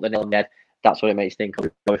put the nail on the head. That's what it makes think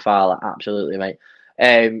of Robbie Fowler, absolutely, mate.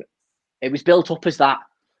 It was built up as that,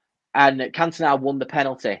 and Cantona won the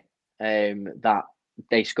penalty that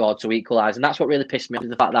they scored to equalise, and that's what really pissed me off, is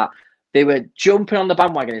the fact that they were jumping on the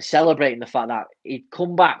bandwagon and celebrating the fact that he'd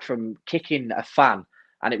come back from kicking a fan,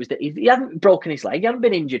 and it was that he hadn't broken his leg, he hadn't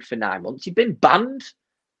been injured for 9 months, he'd been banned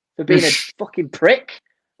for being a fucking prick.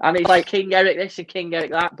 And it's like King Eric this and King Eric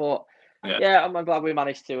that, but yeah, I'm glad we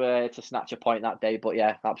managed to snatch a point that day. But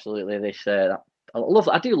yeah, absolutely,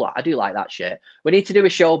 I do like that shirt. We need to do a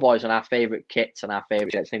show, boys, on our favourite kits and our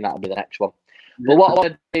favourite shirts. I think that'll be the next one. But what I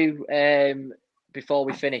want to do before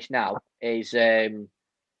we finish now is, hang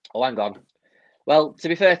on. Well, to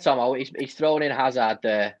be fair, Tomo, he's thrown in Hazard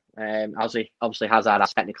there. Obviously Hazard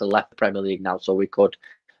has technically left the Premier League now, so we could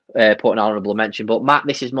put an honourable mention. But Matt,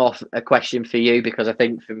 this is more a question for you, because I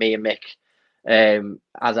think for me and Mick,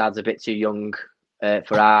 Hazard's a bit too young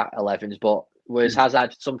for our 11s. But was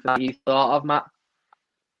Hazard something that you thought of, Matt?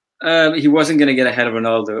 He wasn't going to get ahead of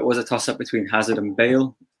Ronaldo. It was a toss-up between Hazard and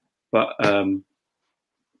Bale, but I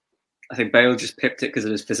think Bale just pipped it because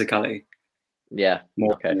of his physicality. Yeah.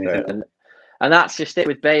 More Okay. Fair. And that's just it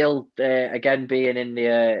with Bale again being in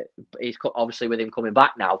the. He's obviously with him coming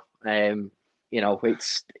back now.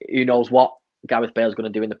 It's who knows what Gareth Bale's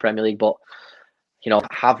going to do in the Premier League, but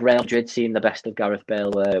have Real Madrid seen the best of Gareth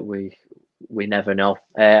Bale? We never know.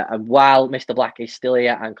 And while Mr. Black is still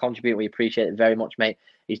here and contributing, we appreciate it very much, mate.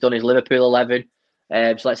 He's done his Liverpool 11.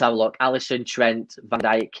 So let's have a look. Alisson, Trent, Van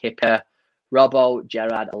Dijk, Kipper, Robbo,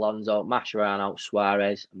 Gerrard, Alonso, Mascherano,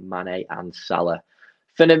 Suarez, Mane, and Salah.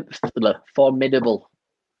 Formidable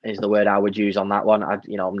is the word I would use on that one. I'm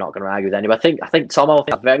not going to argue with anyone. I think Tomo,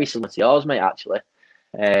 very similar to yours, mate. Actually,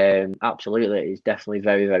 absolutely, it's definitely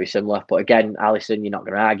very, very similar. But again, Alisson, you're not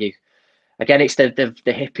going to argue. Again, it's the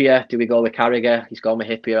hippier. Do we go with Carragher? He's gone with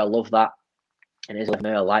hippier. I love that. And he's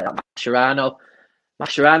I like that.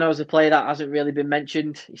 Mascherano is a player that hasn't really been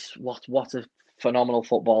mentioned. What a phenomenal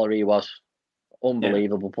footballer he was.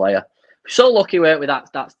 Unbelievable player. So lucky, weren't we?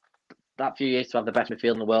 That few years to have the best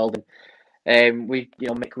midfield in the world. And we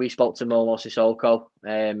spoke to Momo Sissoko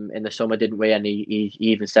in the summer, didn't we? And he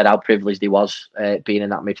even said how privileged he was being in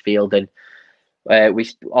that midfield. And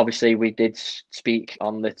we did speak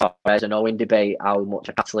on the Torres and Owen debate how much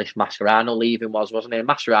a catalyst Mascherano leaving wasn't he? And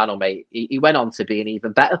Mascherano, mate, he went on to be an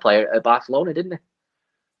even better player at Barcelona, didn't he?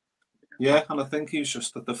 Yeah, and I think he's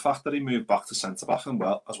just the fact that he moved back to centre back and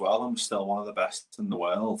was still one of the best in the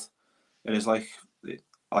world. It is like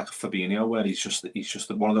Fabinho, where he's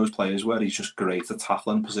just one of those players where he's just great at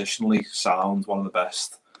tackling, positionally sound, one of the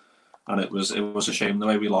best. And it was a shame the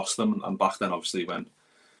way we lost them. And back then, obviously, when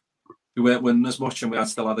we weren't winning as much and we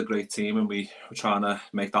still had a great team, and we were trying to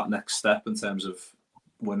make that next step in terms of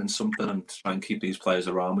winning something and try and keep these players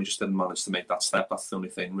around. We just didn't manage to make that step. That's the only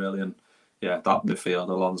thing, really. And yeah, that midfield,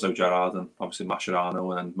 Alonso, Gerrard, and obviously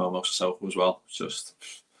Mascherano and Momo Sissoko as well. It's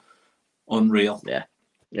just unreal. Yeah,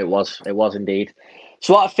 it was indeed.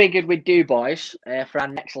 So what I figured we'd do, boys, for our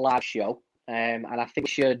next live show, and I think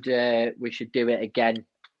we should do it again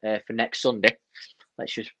for next Sunday.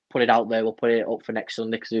 Let's just put it out there. We'll put it up for next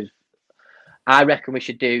Sunday because I reckon we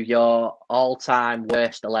should do your all-time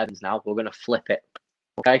worst 11s now. We're going to flip it,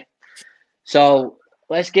 okay? So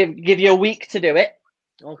let's give you a week to do it,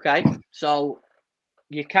 okay? So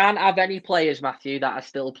you can't have any players, Matthew, that are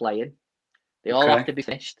still playing. They all have to be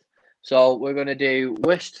finished. So we're going to do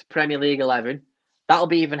worst Premier League 11. That'll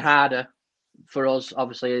be even harder for us,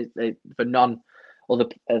 obviously, for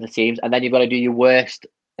other teams. And then you've got to do your worst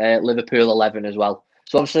Liverpool 11 as well.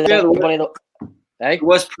 So obviously, the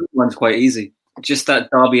worst one's quite easy. Just that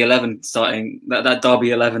Derby 11 starting, that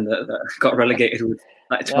Derby 11 that got relegated with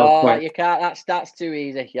like 12 points. You can't. That's too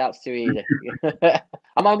easy. That's too easy.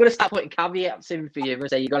 I'm going to start putting caveats in for you and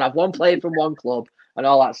say you're going to have one player from one club and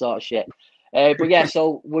all that sort of shit. But yeah,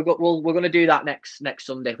 so we're going to do that next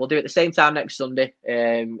Sunday. We'll do it at the same time next Sunday.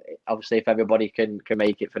 Obviously, if everybody can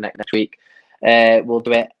make it for next week, we'll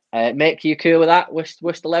do it. Make you cool with that? Worst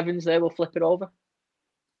 11s there. We'll flip it over.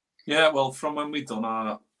 Yeah, well, from when we've done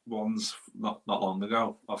our ones not long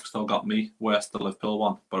ago, I've still got me worst the Liverpool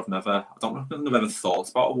one, but I don't think I've ever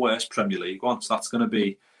thought about a worst Premier League one. So that's going to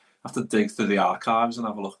be. I have to dig through the archives and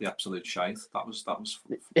have a look at the absolute shite. That was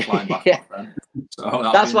flying back then.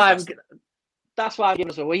 So that's why I'm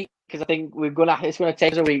giving us a week, because I think it's going to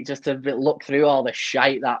take us a week just to look through all the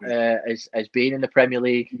shite that has been in the Premier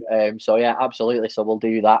League. So yeah, absolutely. So we'll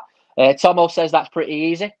do that. Tomo says that's pretty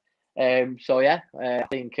easy. So yeah, I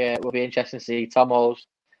think it will be interesting to see Tomo's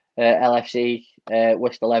LFC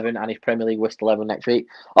Worst 11 and his Premier League Worst 11 next week.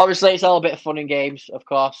 Obviously, it's all a bit of fun and games, of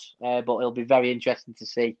course, but it'll be very interesting to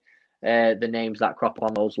see the names that crop up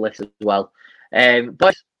on those lists as well.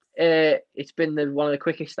 But it's been one of the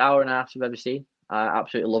quickest hour and a half I've ever seen. I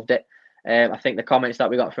absolutely loved it. I think the comments that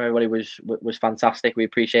we got from everybody was fantastic. We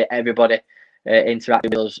appreciate everybody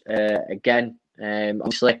interacting with us again.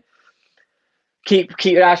 Obviously, keep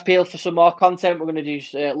your eyes peeled for some more content. We're going to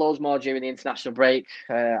do loads more during the international break.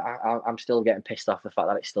 I'm still getting pissed off the fact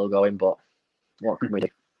that it's still going, but what can we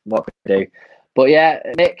do? But yeah,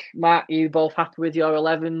 Nick, Matt, you both happy with your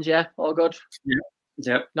 11s? Yeah, all good.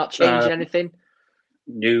 Yeah. Not changing anything.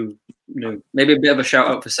 No. Maybe a bit of a shout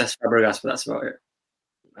out for Cesc Fabregas, but that's about it.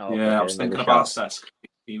 I was thinking about Cesc.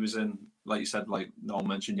 He was in, like you said, like Noel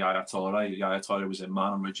mentioned, Yaya Toure. Yaya Toure was in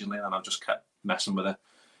Man originally, and I just kept messing with it.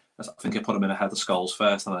 I think I put him in ahead of Scholes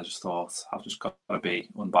first, and I just thought I've just got to be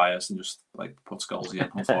unbiased and just like put Scholes in.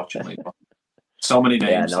 Unfortunately, but so many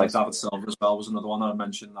names like David Silva as well was another one I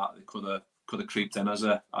mentioned that he could have creeped in as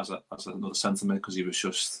another centre mid because he was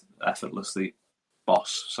just effortlessly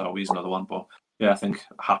boss. So he's another one, but. Yeah, I think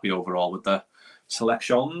happy overall with the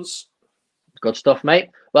selections. Good stuff, mate.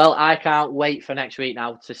 Well, I can't wait for next week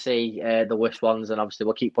now to see the worst ones, and obviously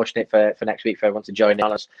we'll keep pushing it for next week for everyone to join in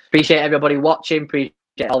on us. Appreciate everybody watching. Appreciate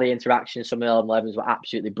all the interactions. Some of the 11s were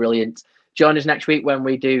absolutely brilliant. Join us next week when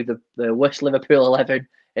we do the worst Liverpool 11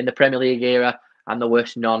 in the Premier League era and the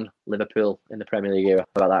worst non-Liverpool in the Premier League era.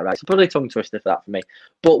 About that, right? It's probably a tongue twister for that for me.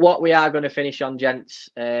 But what we are going to finish on, gents.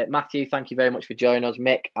 Matthew, thank you very much for joining us.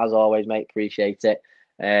 Mick, as always, mate, appreciate it.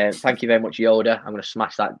 Thank you very much, Yoda. I'm going to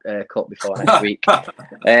smash that cup before next week.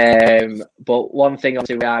 But one thing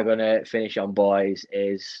obviously we are going to finish on, boys,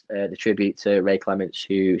 is the tribute to Ray Clemence,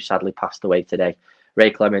 who sadly passed away today. Ray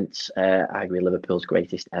Clemence, arguably Liverpool's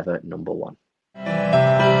greatest ever number one.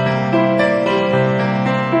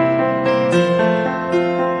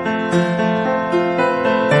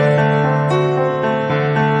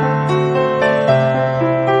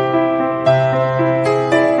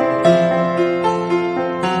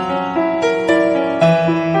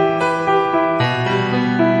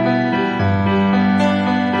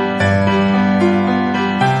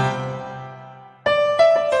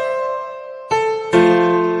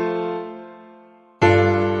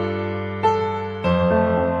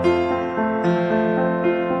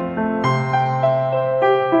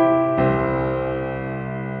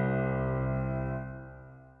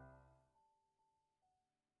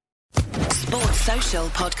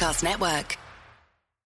 Podcast Network.